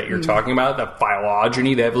structure that you're talking about, the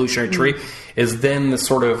phylogeny, the evolutionary tree, is then the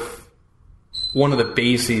sort of one of the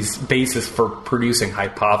basis for producing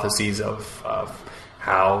hypotheses of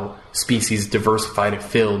how species diversify to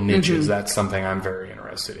fill niches. That's something I'm very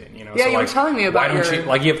interested in. Yeah, you were telling me about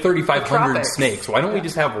you have 3,500 snakes. Why don't we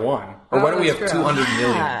just have one? Or why don't we have 200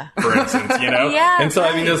 million, for instance, And so,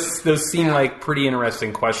 those seem like pretty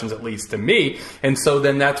interesting questions, at least to me. And so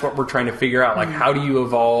then that's what we're trying to figure out. Like, how do you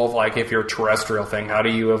evolve, like if you're a terrestrial thing, how do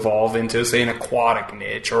you evolve into, say, an aquatic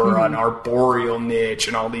niche or an arboreal niche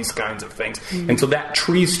and all these kinds of things? And so that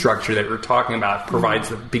tree structure that we're talking about provides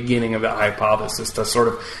the beginning of that hypothesis to sort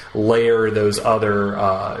of layer those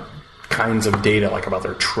other kinds of data, like about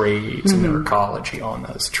their traits and their ecology on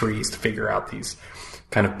those trees to figure out these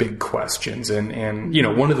kind of big questions. And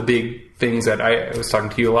one of the big things that I was talking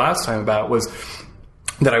to you last time about was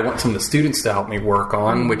that I want some of the students to help me work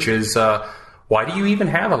on, which is why do you even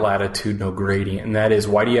have a latitudinal gradient? And that is,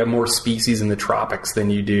 why do you have more species in the tropics than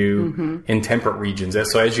you do in temperate regions?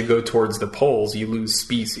 So as you go towards the poles, you lose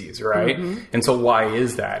species, right? And so why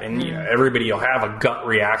is that? And everybody will have a gut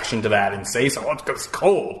reaction to that and say, so it's because it's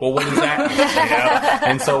cold. Well, what does that mean?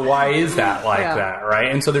 And so why is that like that, right?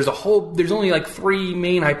 And so there's only like 3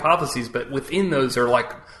 main hypotheses, but within those are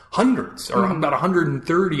like hundreds or about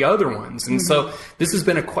 130 other ones. And so this has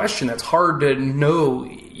been a question that's hard to know,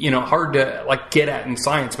 hard to like get at in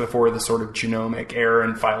science before the sort of genomic era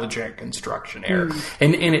and phylogenetic construction era.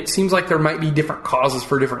 And it seems like there might be different causes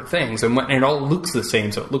for different things, and it all looks the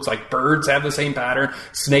same. So it looks like birds have the same pattern,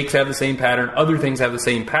 snakes have the same pattern, other things have the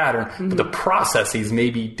same pattern, but the processes may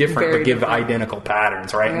be different but give identical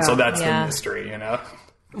patterns, right? And so that's the mystery,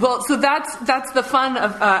 Well, so that's the fun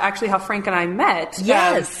of actually how Frank and I met.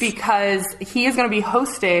 Yes. Because he is going to be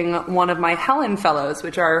hosting one of my Helen Fellows,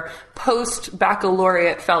 which are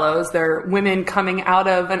post-baccalaureate fellows. They're women coming out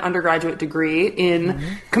of an undergraduate degree in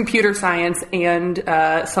computer science and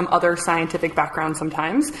some other scientific background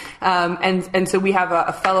sometimes. And so we have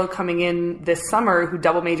a fellow coming in this summer who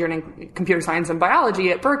double majored in computer science and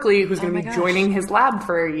biology at Berkeley, who's going to be joining his lab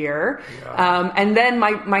for a year. Yeah. And then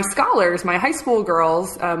my scholars, my high school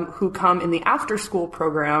girls, who come in the after-school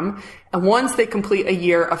program, and once they complete a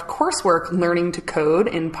year of coursework learning to code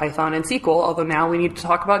in Python and SQL, although now we need to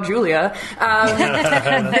talk about Julia,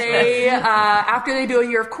 after they do a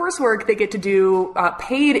year of coursework, they get to do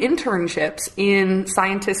paid internships in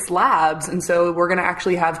scientists' labs. And so we're going to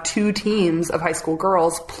actually have 2 teams of high school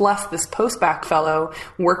girls plus this post-bac fellow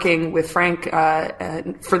working with Frank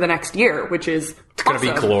for the next year, which is it's going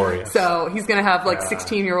to be glorious. So he's going to have like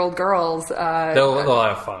 16-year-old girls they'll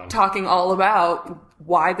have fun talking all about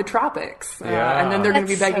why the tropics. And then they're going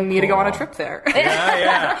to be begging me to go on a trip there.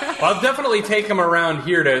 Well, I'll definitely take them around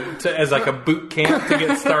here to as like a boot camp to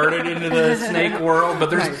get started into the snake world.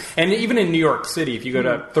 But and even in New York City, if you go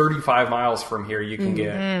to 35 miles from here, you can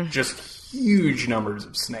get just huge numbers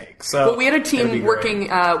of snakes. So we had a team working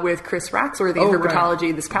with Chris Raxworthy in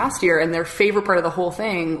herpetology this past year, and their favorite part of the whole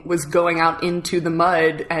thing was going out into the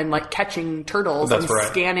mud and like catching turtles and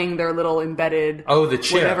scanning their little embedded the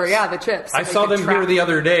chips. Whatever, the chips. I saw them here the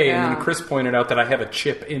other day, and then Chris pointed out that I have a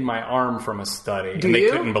chip in my arm from a study, and they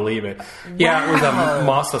couldn't believe it. Wow. Yeah, it was a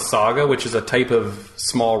Massasauga, which is a type of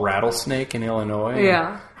small rattlesnake in Illinois.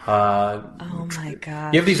 Yeah. Oh my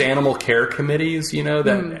god! You have these animal care committees, you know,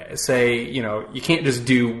 that say, you know, you can't just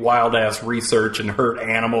do wild ass research and hurt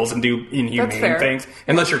animals and do inhumane things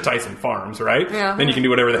unless you're Tyson Farms, right? Yeah. Then you can do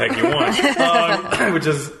whatever the heck you want, which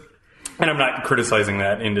is. And I'm not criticizing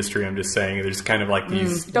that industry. I'm just saying there's kind of like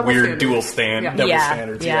these weird double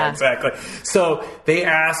standards. Yeah, exactly. So they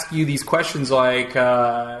ask you these questions like,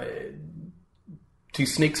 do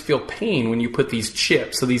snakes feel pain when you put these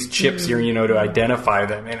chips? So these chips are, you know, to identify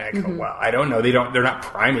them. And I go, well, I don't know. They're not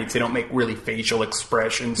primates. They don't make really facial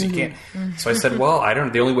expressions. You can't. So I said, well, I don't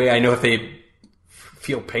know. The only way I know if they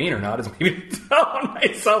feel pain or not is maybe to tell on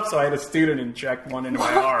myself. So I had a student inject one into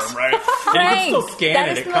my arm, right? And you can still scan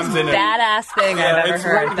it. It comes in. Badass thing I've ever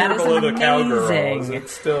heard. Right that is below amazing. The cowgirls.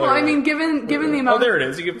 It's still. Well, I mean, given the amount. Oh, there it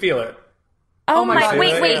is. You can feel it. Oh my God.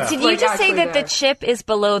 Wait. Yeah. Did you just say that the chip is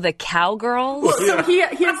below the cowgirls? Well, so he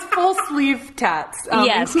has full sleeve tats.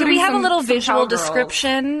 Yes. Can we have a little visual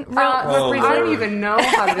description? I don't even know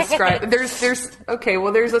how to describe it. There's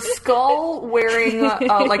a skull wearing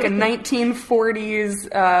like a 1940s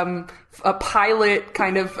a pilot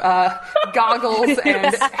kind of goggles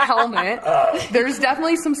and helmet. There's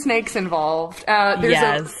definitely some snakes involved.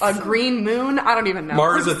 There's a green moon. I don't even know.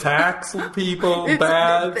 Mars attacks people.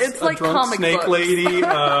 It's like a drunk comic snake books. Lady.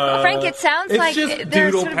 Frank, it sounds like it's just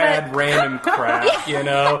doodle pad random crap. You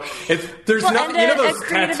know, there's nothing. You know those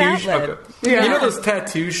tattoo. You know those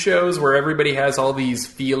tattoo shows where everybody has all these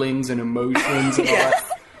feelings and emotions. And all that?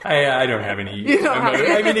 I don't have any.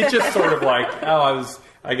 I mean, it's just sort of like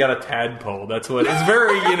I got a tadpole. That's what it's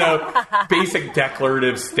very, basic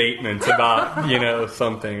declarative statements about,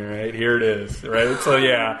 something, right? Here it is, right? So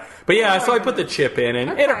yeah. But yeah, so I put the chip in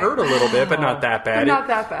and it hurt a little bit, but not that bad. Not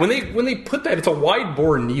that bad. When they put that, it's a wide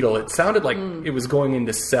bore needle. It sounded like it was going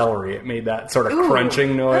into celery. It made that sort of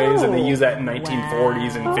crunching noise, and they use that in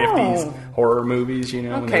 1940s and 50s horror movies,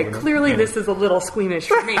 Okay, clearly this is a little squeamish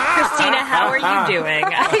for me. Christina, how are you doing?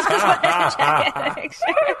 I just wanted to check in and make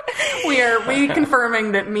sure. We are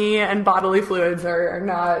reconfirming that me and bodily fluids are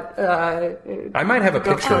not... I might have a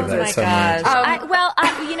picture of that somewhere.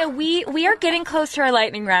 We are getting close to our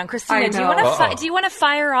lightning round. Christina, do you want to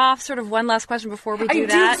fire off sort of one last question before we do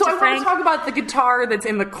that? So I want to talk about the guitar that's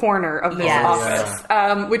in the corner of this office,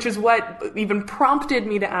 which is what even prompted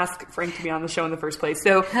me to ask Frank to be on the show in the first place.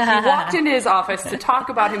 So he walked into his office to talk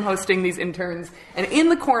about him hosting these interns, and in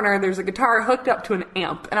the corner there's a guitar hooked up to an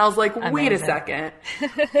amp, and I was like, wait a second,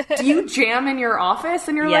 do you jam in your office?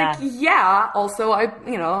 And you're like, yeah. Also,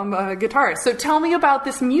 I'm a guitarist. So tell me about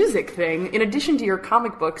this music thing in addition to your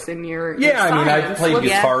comic books and your I've played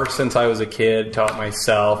guitar since I was a kid, taught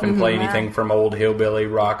myself, and play anything from old hillbilly,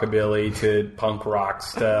 rockabilly to punk rock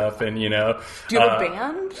stuff, and Do you have a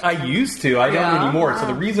band? I used to. I don't anymore. So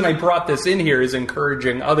the reason I brought this in here is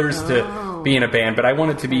encouraging others to be in a band, but I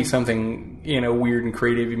want it to be something, weird and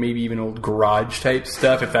creative, maybe even old garage type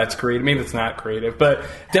stuff, if that's creative. Maybe it's not creative, but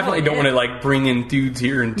definitely don't want to bring in dudes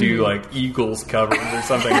here and do Eagles covers or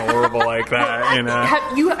something horrible like that,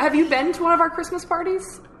 Have you been to one of our Christmas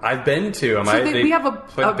parties? I've been to them. We have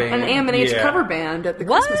an AM&H cover band at the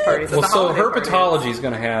Christmas parties. Well, so Herpetology is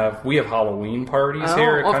going to have... We have Halloween parties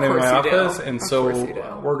here kind of in my office, and so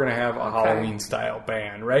we're going to have a Halloween-style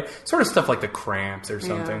band, right? Sort of stuff like the Cramps or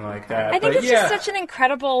something like that. I think it's just such an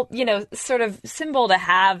incredible, sort of symbol to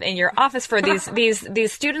have in your office for these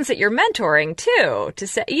students that you're mentoring, too, to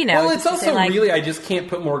say, Well, it's also really... I just can't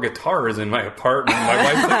put more guitars in my apartment. My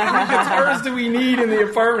wife's like, how many guitars do we need in the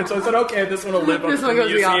apartment? So I said, okay, this one will live up to the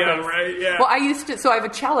museum. Right? Yeah. Well, I used to. So I have a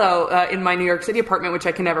cello in my New York City apartment, which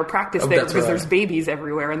I can never practice there because there's babies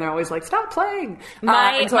everywhere, and they're always like, "Stop playing."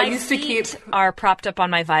 My feet are propped up on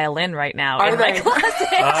my violin right now in my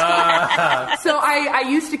closet. So I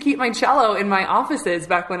used to keep my cello in my offices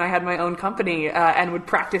back when I had my own company and would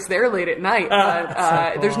practice there late at night. But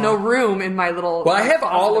so cool. There's no room in my little. Well, I have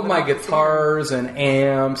all of my guitars and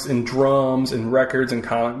amps and drums and records and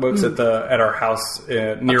comic books at our house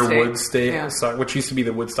near Woodstock, which used to be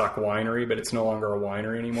the Woodstock Winery, but it's no longer a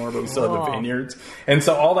winery anymore, but we still have the vineyards. And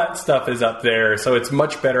so all that stuff is up there, so it's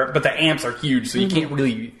much better. But the amps are huge, so you can't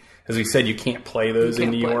really, as we said, you can't play those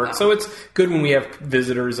in New York. So it's good when we have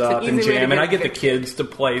visitors up and jam, and I get the kids to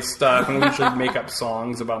play stuff, and we usually make up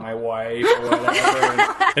songs about my wife or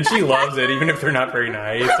whatever, and she loves it, even if they're not very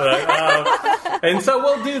nice. And so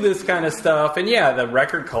we'll do this kind of stuff, and the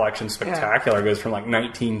record collection's spectacular. It goes from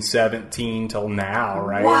 1917 till now,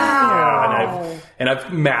 right? Wow. And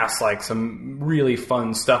I've massed some really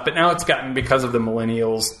fun stuff, but now it's gotten, because of the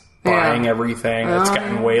millennials buying everything. It's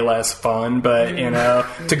gotten way less fun, but,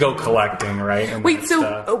 to go collecting, right? And wait,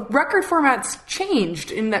 so record formats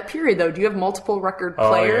changed in that period, though. Do you have multiple record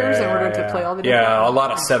players in order to play all the different... Yeah, a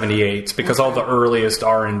lot of 78s, because all the earliest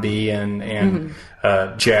R&B and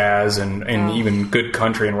jazz and even good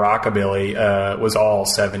country and rockabilly was all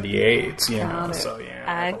 78s, so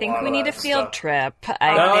I think we need a field trip.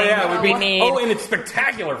 We need. Oh, and it's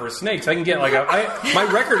spectacular for snakes. I can get my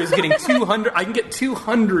record is getting 200. I can get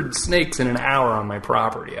 200 snakes in an hour on my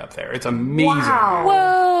property up there. It's amazing. Wow.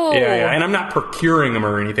 Whoa. Yeah, and I'm not procuring them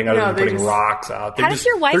or anything other than putting rocks out. How does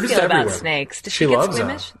your wife feel about snakes? Does she get loves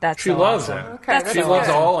squeamish? Them. She loves them. Okay, she loves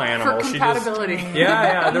all animals. For compatibility.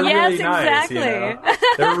 They're really nice. Exactly.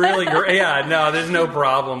 They're really great. Yeah, no, there's no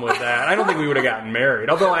problem with that. I don't think we would have gotten married.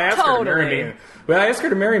 Although I asked her to marry me. Well, I asked her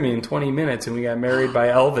to marry me in 20 minutes, and we got married by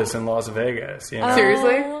Elvis in Las Vegas.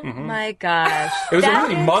 Seriously? Oh, my gosh. It was a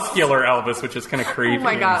really muscular Elvis, which is kind of creepy. Oh,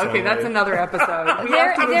 my God. Okay, that's another episode.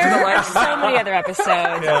 There are so many other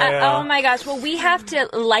episodes. Oh, my gosh. Well, we have to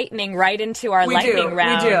lightning right into our lightning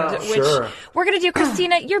round. We do. Which we're going to do.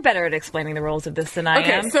 Christina, you're better at explaining the rules of this than I am.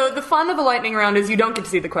 Okay, so the fun of the lightning round is you don't get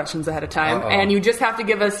to see the questions ahead of time, and you just have to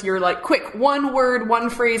give us your, quick one-word,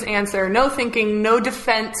 one-phrase answer. No thinking, no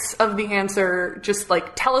defense of the answer. Just,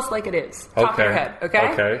 tell us like it is. Top of your head,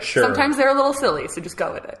 okay? Okay, sure. Sometimes they're a little silly, so just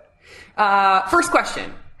go with it. First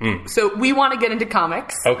question. So we want to get into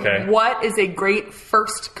comics. Okay. What is a great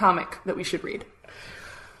first comic that we should read?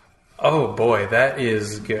 Oh, boy, that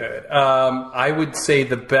is good. I would say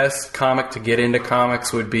the best comic to get into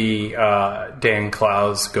comics would be Dan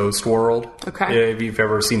Clow's Ghost World. Okay. If you've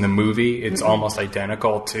ever seen the movie, it's almost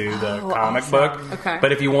identical to the comic book. Okay.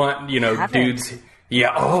 But if you want, dudes...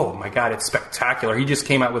 Yeah, oh my God, it's spectacular. He just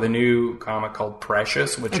came out with a new comic called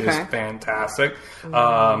Precious, which is fantastic.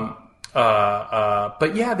 But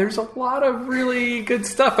yeah, there's a lot of really good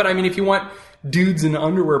stuff. But I mean, if you want dudes in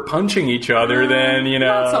underwear punching each other, then,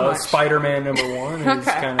 so Spider-Man #1 is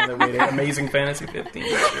kind of the way to Amazing Fantasy 15.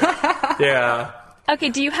 Yeah. Okay,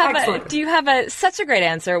 do you have such a great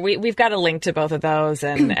answer? We've got a link to both of those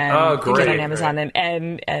and great, on Amazon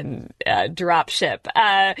and drop ship.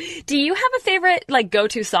 Do you have a favorite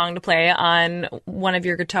go-to song to play on one of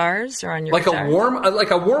your guitars or on your guitar?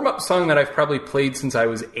 A warm-up song that I've probably played since I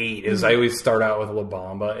was 8 is I always start out with La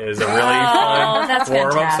Bamba. Is a really fun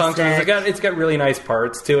warm-up song. It's got really nice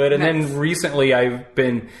parts to it. And then recently I've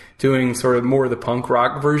been doing sort of more of the punk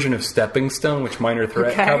rock version of Stepping Stone, which Minor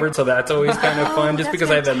Threat covered, so that's always kind of fun, just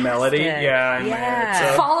because I have that melody.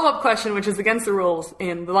 Yeah. Follow-up question, which is against the rules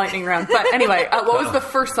in the lightning round. But anyway, what was the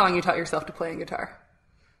first song you taught yourself to play on guitar?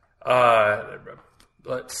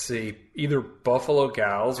 Let's see, either Buffalo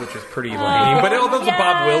Gals, which is pretty lame, but that's a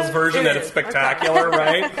Bob Wills version that is spectacular,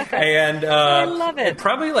 right? And I love it. And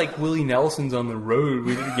probably Willie Nelson's On the Road,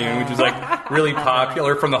 which is really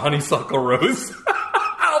popular from the Honeysuckle Rose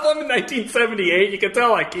album in 1978. You can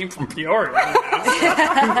tell I came from Peoria.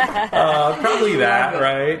 Probably that,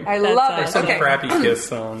 right? I love it. Or some crappy Kiss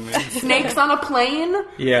song. Snakes on a Plane?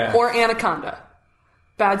 Yeah. Or Anaconda?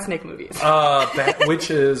 Bad snake movies. Which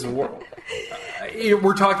is...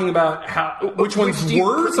 We're talking about which one's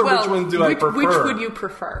worse or which one do I prefer? Which would you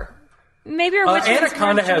prefer? Maybe or which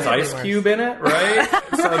Anaconda has Ice Cube in it, right?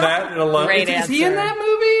 So that alone. Is he in that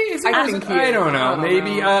movie? I don't know.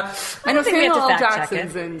 Maybe. I know Samuel L.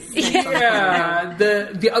 Jackson's in. Yeah.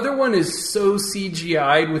 The other one is so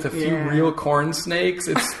CGI'd with a few real corn snakes.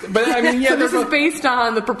 But I mean, so this is based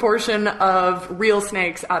on the proportion of real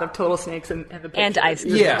snakes out of total snakes and Ice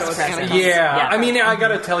Cube. Yeah. I mean, I got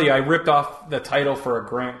to tell you, I ripped off the title for a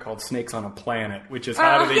grant called Snakes on a Planet, which is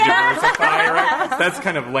how do they diversify? Right? That's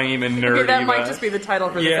kind of lame and nerdy. Okay, that might just be the title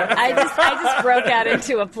for this episode. I just broke out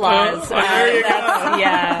into applause. There you go.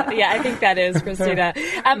 I think that is Christina.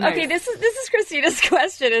 Nice. Okay, this is Christina's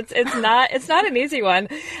question. It's not an easy one,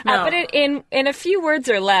 but in a few words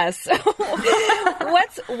or less,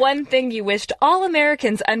 what's one thing you wished all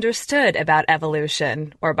Americans understood about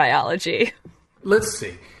evolution or biology? Let's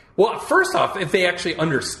see. Well, first off, if they actually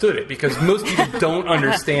understood it, because most people don't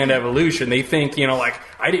understand evolution. They think,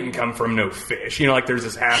 I didn't come from no fish. There's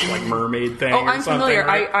this half mermaid thing. Oh, I'm familiar.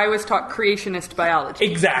 Right? I was taught creationist biology.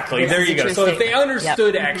 Exactly. There you go. So if they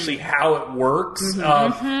understood actually how it works,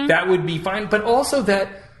 that would be fine. But also that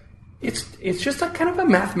it's just a kind of a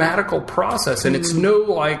mathematical process, and it's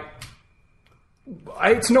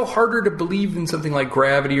it's no harder to believe in something like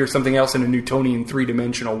gravity or something else in a Newtonian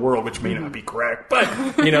three-dimensional world, which may not be correct, but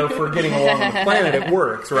for getting along on the planet, it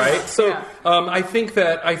works, right? So I think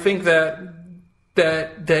that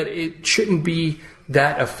it shouldn't be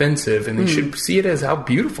that offensive, and they should see it as how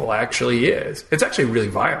beautiful it actually is. It's actually really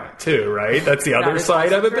violent too, right? That's the other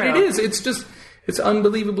side of it, but it is. It's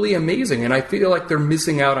unbelievably amazing, and I feel like they're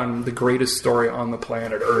missing out on the greatest story on the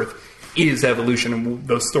planet Earth is evolution, and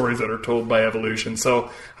those stories that are told by evolution. So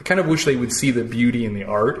I kind of wish they would see the beauty and the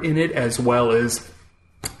art in it, as well as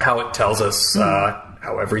how it tells us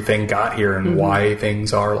how everything got here and why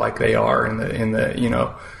things are like they are in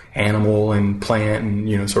the animal and plant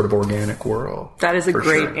and sort of organic world. That is a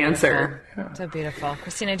great answer. Yeah. So beautiful.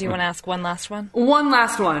 Christina, do you want to ask one last one? One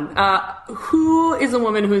last one. Who is a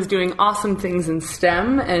woman who is doing awesome things in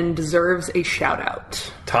STEM and deserves a shout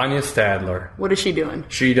out? Tanya Stadler. What is she doing?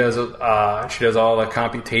 She does all the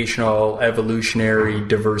computational evolutionary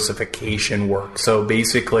diversification work. So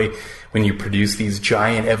basically, when you produce these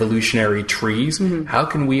giant evolutionary trees, how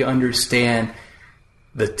can we understand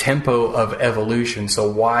the tempo of evolution?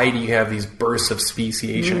 So why do you have these bursts of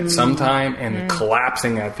speciation at some time and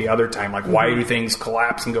collapsing at the other time? Like, why do things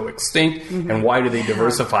collapse and go extinct, and why do they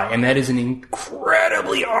diversify? And that is an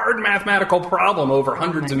incredibly hard mathematical problem over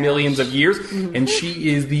hundreds of millions of years, and she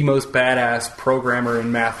is the most badass programmer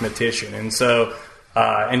and mathematician. And so,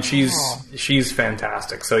 and she's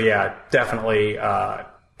fantastic. So yeah, definitely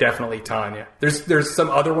Tanya. There's some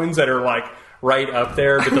other ones that are like right up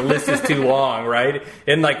there, but the list is too long, right?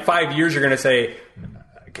 In like 5 years, you're going to say,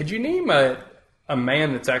 could you name a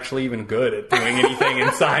man that's actually even good at doing anything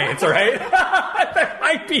in science, right? That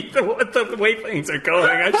might be the way things are going.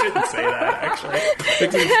 I shouldn't say that, actually.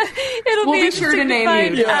 We'll be sure to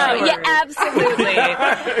name you. Yeah, absolutely.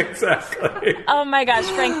 Exactly. Oh my gosh,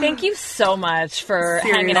 Frank, thank you so much for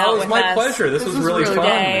hanging out with us. It was my pleasure. This was really fun.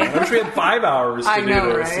 I wish we had 5 hours to do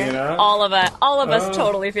this, right? All of us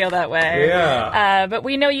totally feel that way. Yeah. But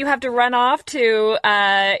we know you have to run off to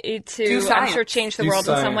I'm sure, change the world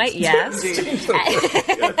in some way. Yes.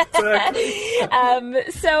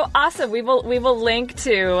 So awesome. We will link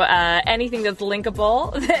to anything that's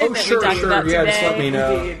linkable that we talked about today. Just let me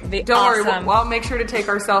know. Don't worry. I'll make sure to take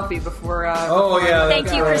our selfie before.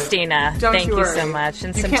 Thank you, Christina. Thank you so much.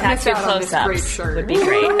 And some tattoo close-ups would be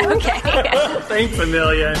great. Okay. Thanks a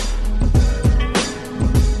million.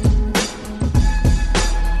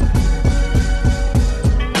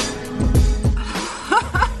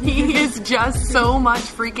 He is just so much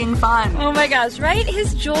freaking fun. Oh my gosh, right?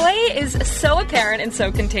 His joy is so apparent and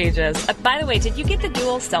so contagious. By the way, did you get the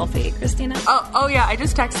dual selfie, Christina? Oh yeah, I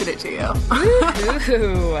just texted it to you.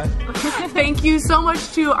 Thank you so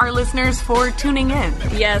much to our listeners for tuning in.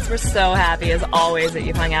 Yes, we're so happy as always that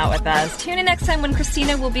you've hung out with us. Tune in next time when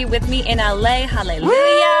Christina will be with me in LA. Hallelujah.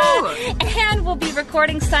 Woo! And we'll be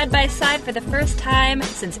recording side by side for the first time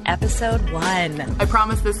since episode 1. I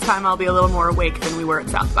promise this time I'll be a little more awake than we were at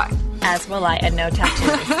South by. As will I, and no tattoo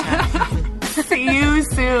this time. See you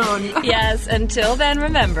soon. Yes, until then,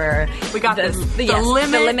 remember. We got this. The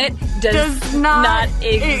limit does not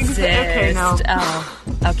exist. Okay, no. Oh,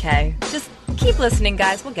 okay. Just keep listening,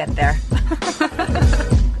 guys. We'll get there.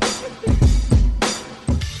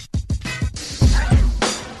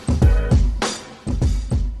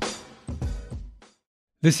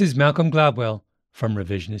 This is Malcolm Gladwell from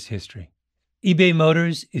Revisionist History. eBay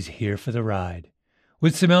Motors is here for the ride.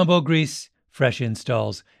 With some elbow grease, fresh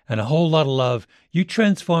installs, and a whole lot of love, you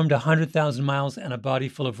transformed 100,000 miles and a body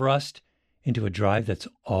full of rust into a drive that's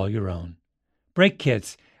all your own. Brake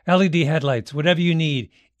kits, LED headlights, whatever you need,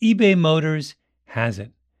 eBay Motors has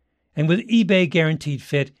it. And with eBay Guaranteed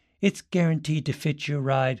Fit, it's guaranteed to fit your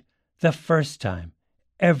ride the first time,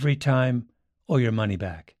 every time, or your money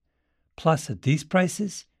back. Plus, at these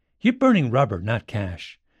prices, you're burning rubber, not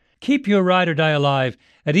cash. Keep your ride or die alive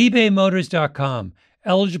at ebaymotors.com.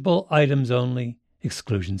 Eligible items only.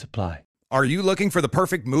 Exclusions apply. Are you looking for the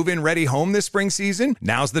perfect move-in ready home this spring season?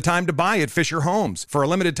 Now's the time to buy at Fisher Homes. For a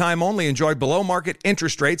limited time only, enjoy below-market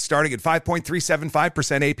interest rates starting at 5.375%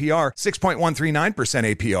 APR,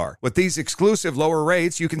 6.139% APR. With these exclusive lower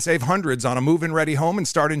rates, you can save hundreds on a move-in ready home and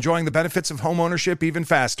start enjoying the benefits of homeownership even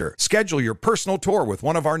faster. Schedule your personal tour with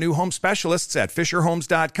one of our new home specialists at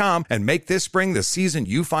FisherHomes.com and make this spring the season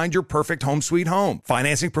you find your perfect home sweet home.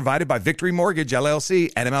 Financing provided by Victory Mortgage,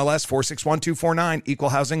 LLC, NMLS 461249, Equal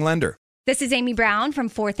Housing Lender. This is Amy Brown from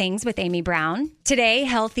 4 Things with Amy Brown. Today,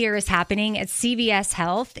 healthier is happening at CVS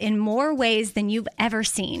Health in more ways than you've ever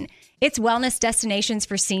seen. It's wellness destinations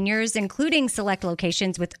for seniors, including select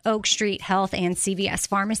locations with Oak Street Health and CVS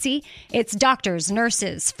Pharmacy. It's doctors,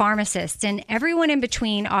 nurses, pharmacists, and everyone in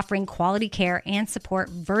between offering quality care and support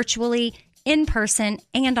virtually in person,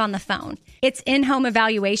 and on the phone. It's in-home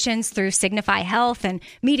evaluations through Signify Health and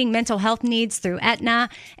meeting mental health needs through Aetna.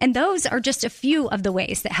 And those are just a few of the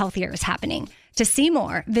ways that Healthier is happening. To see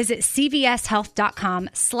more, visit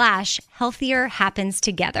cvshealth.com/healthier happens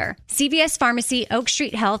together. CVS Pharmacy, Oak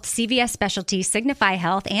Street Health, CVS Specialty, Signify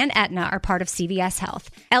Health, and Aetna are part of CVS Health.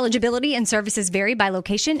 Eligibility and services vary by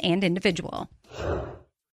location and individual.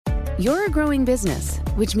 You're a growing business,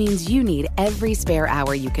 which means you need every spare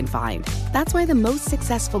hour you can find. That's why the most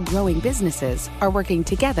successful growing businesses are working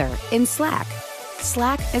together in Slack.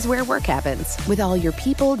 Slack is where work happens, with all your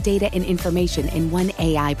people, data, and information in one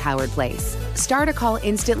AI-powered place. Start a call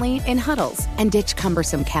instantly in huddles and ditch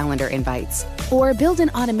cumbersome calendar invites. Or build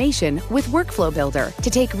an automation with Workflow Builder to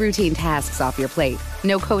take routine tasks off your plate.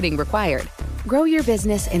 No coding required. Grow your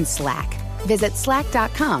business in Slack. Visit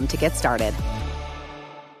slack.com to get started.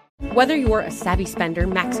 Whether you're a savvy spender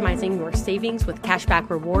maximizing your savings with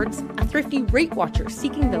cashback rewards, a thrifty rate watcher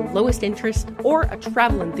seeking the lowest interest, or a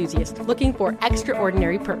travel enthusiast looking for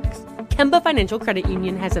extraordinary perks, Kemba Financial Credit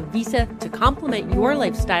Union has a visa to complement your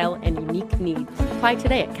lifestyle and unique needs. Apply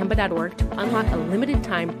today at Kemba.org to unlock a limited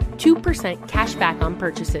time 2% cash back on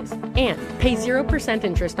purchases and pay 0%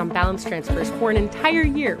 interest on balance transfers for an entire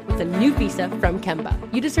year with a new visa from Kemba.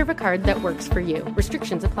 You deserve a card that works for you.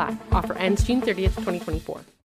 Restrictions apply. Offer ends June 30th, 2024.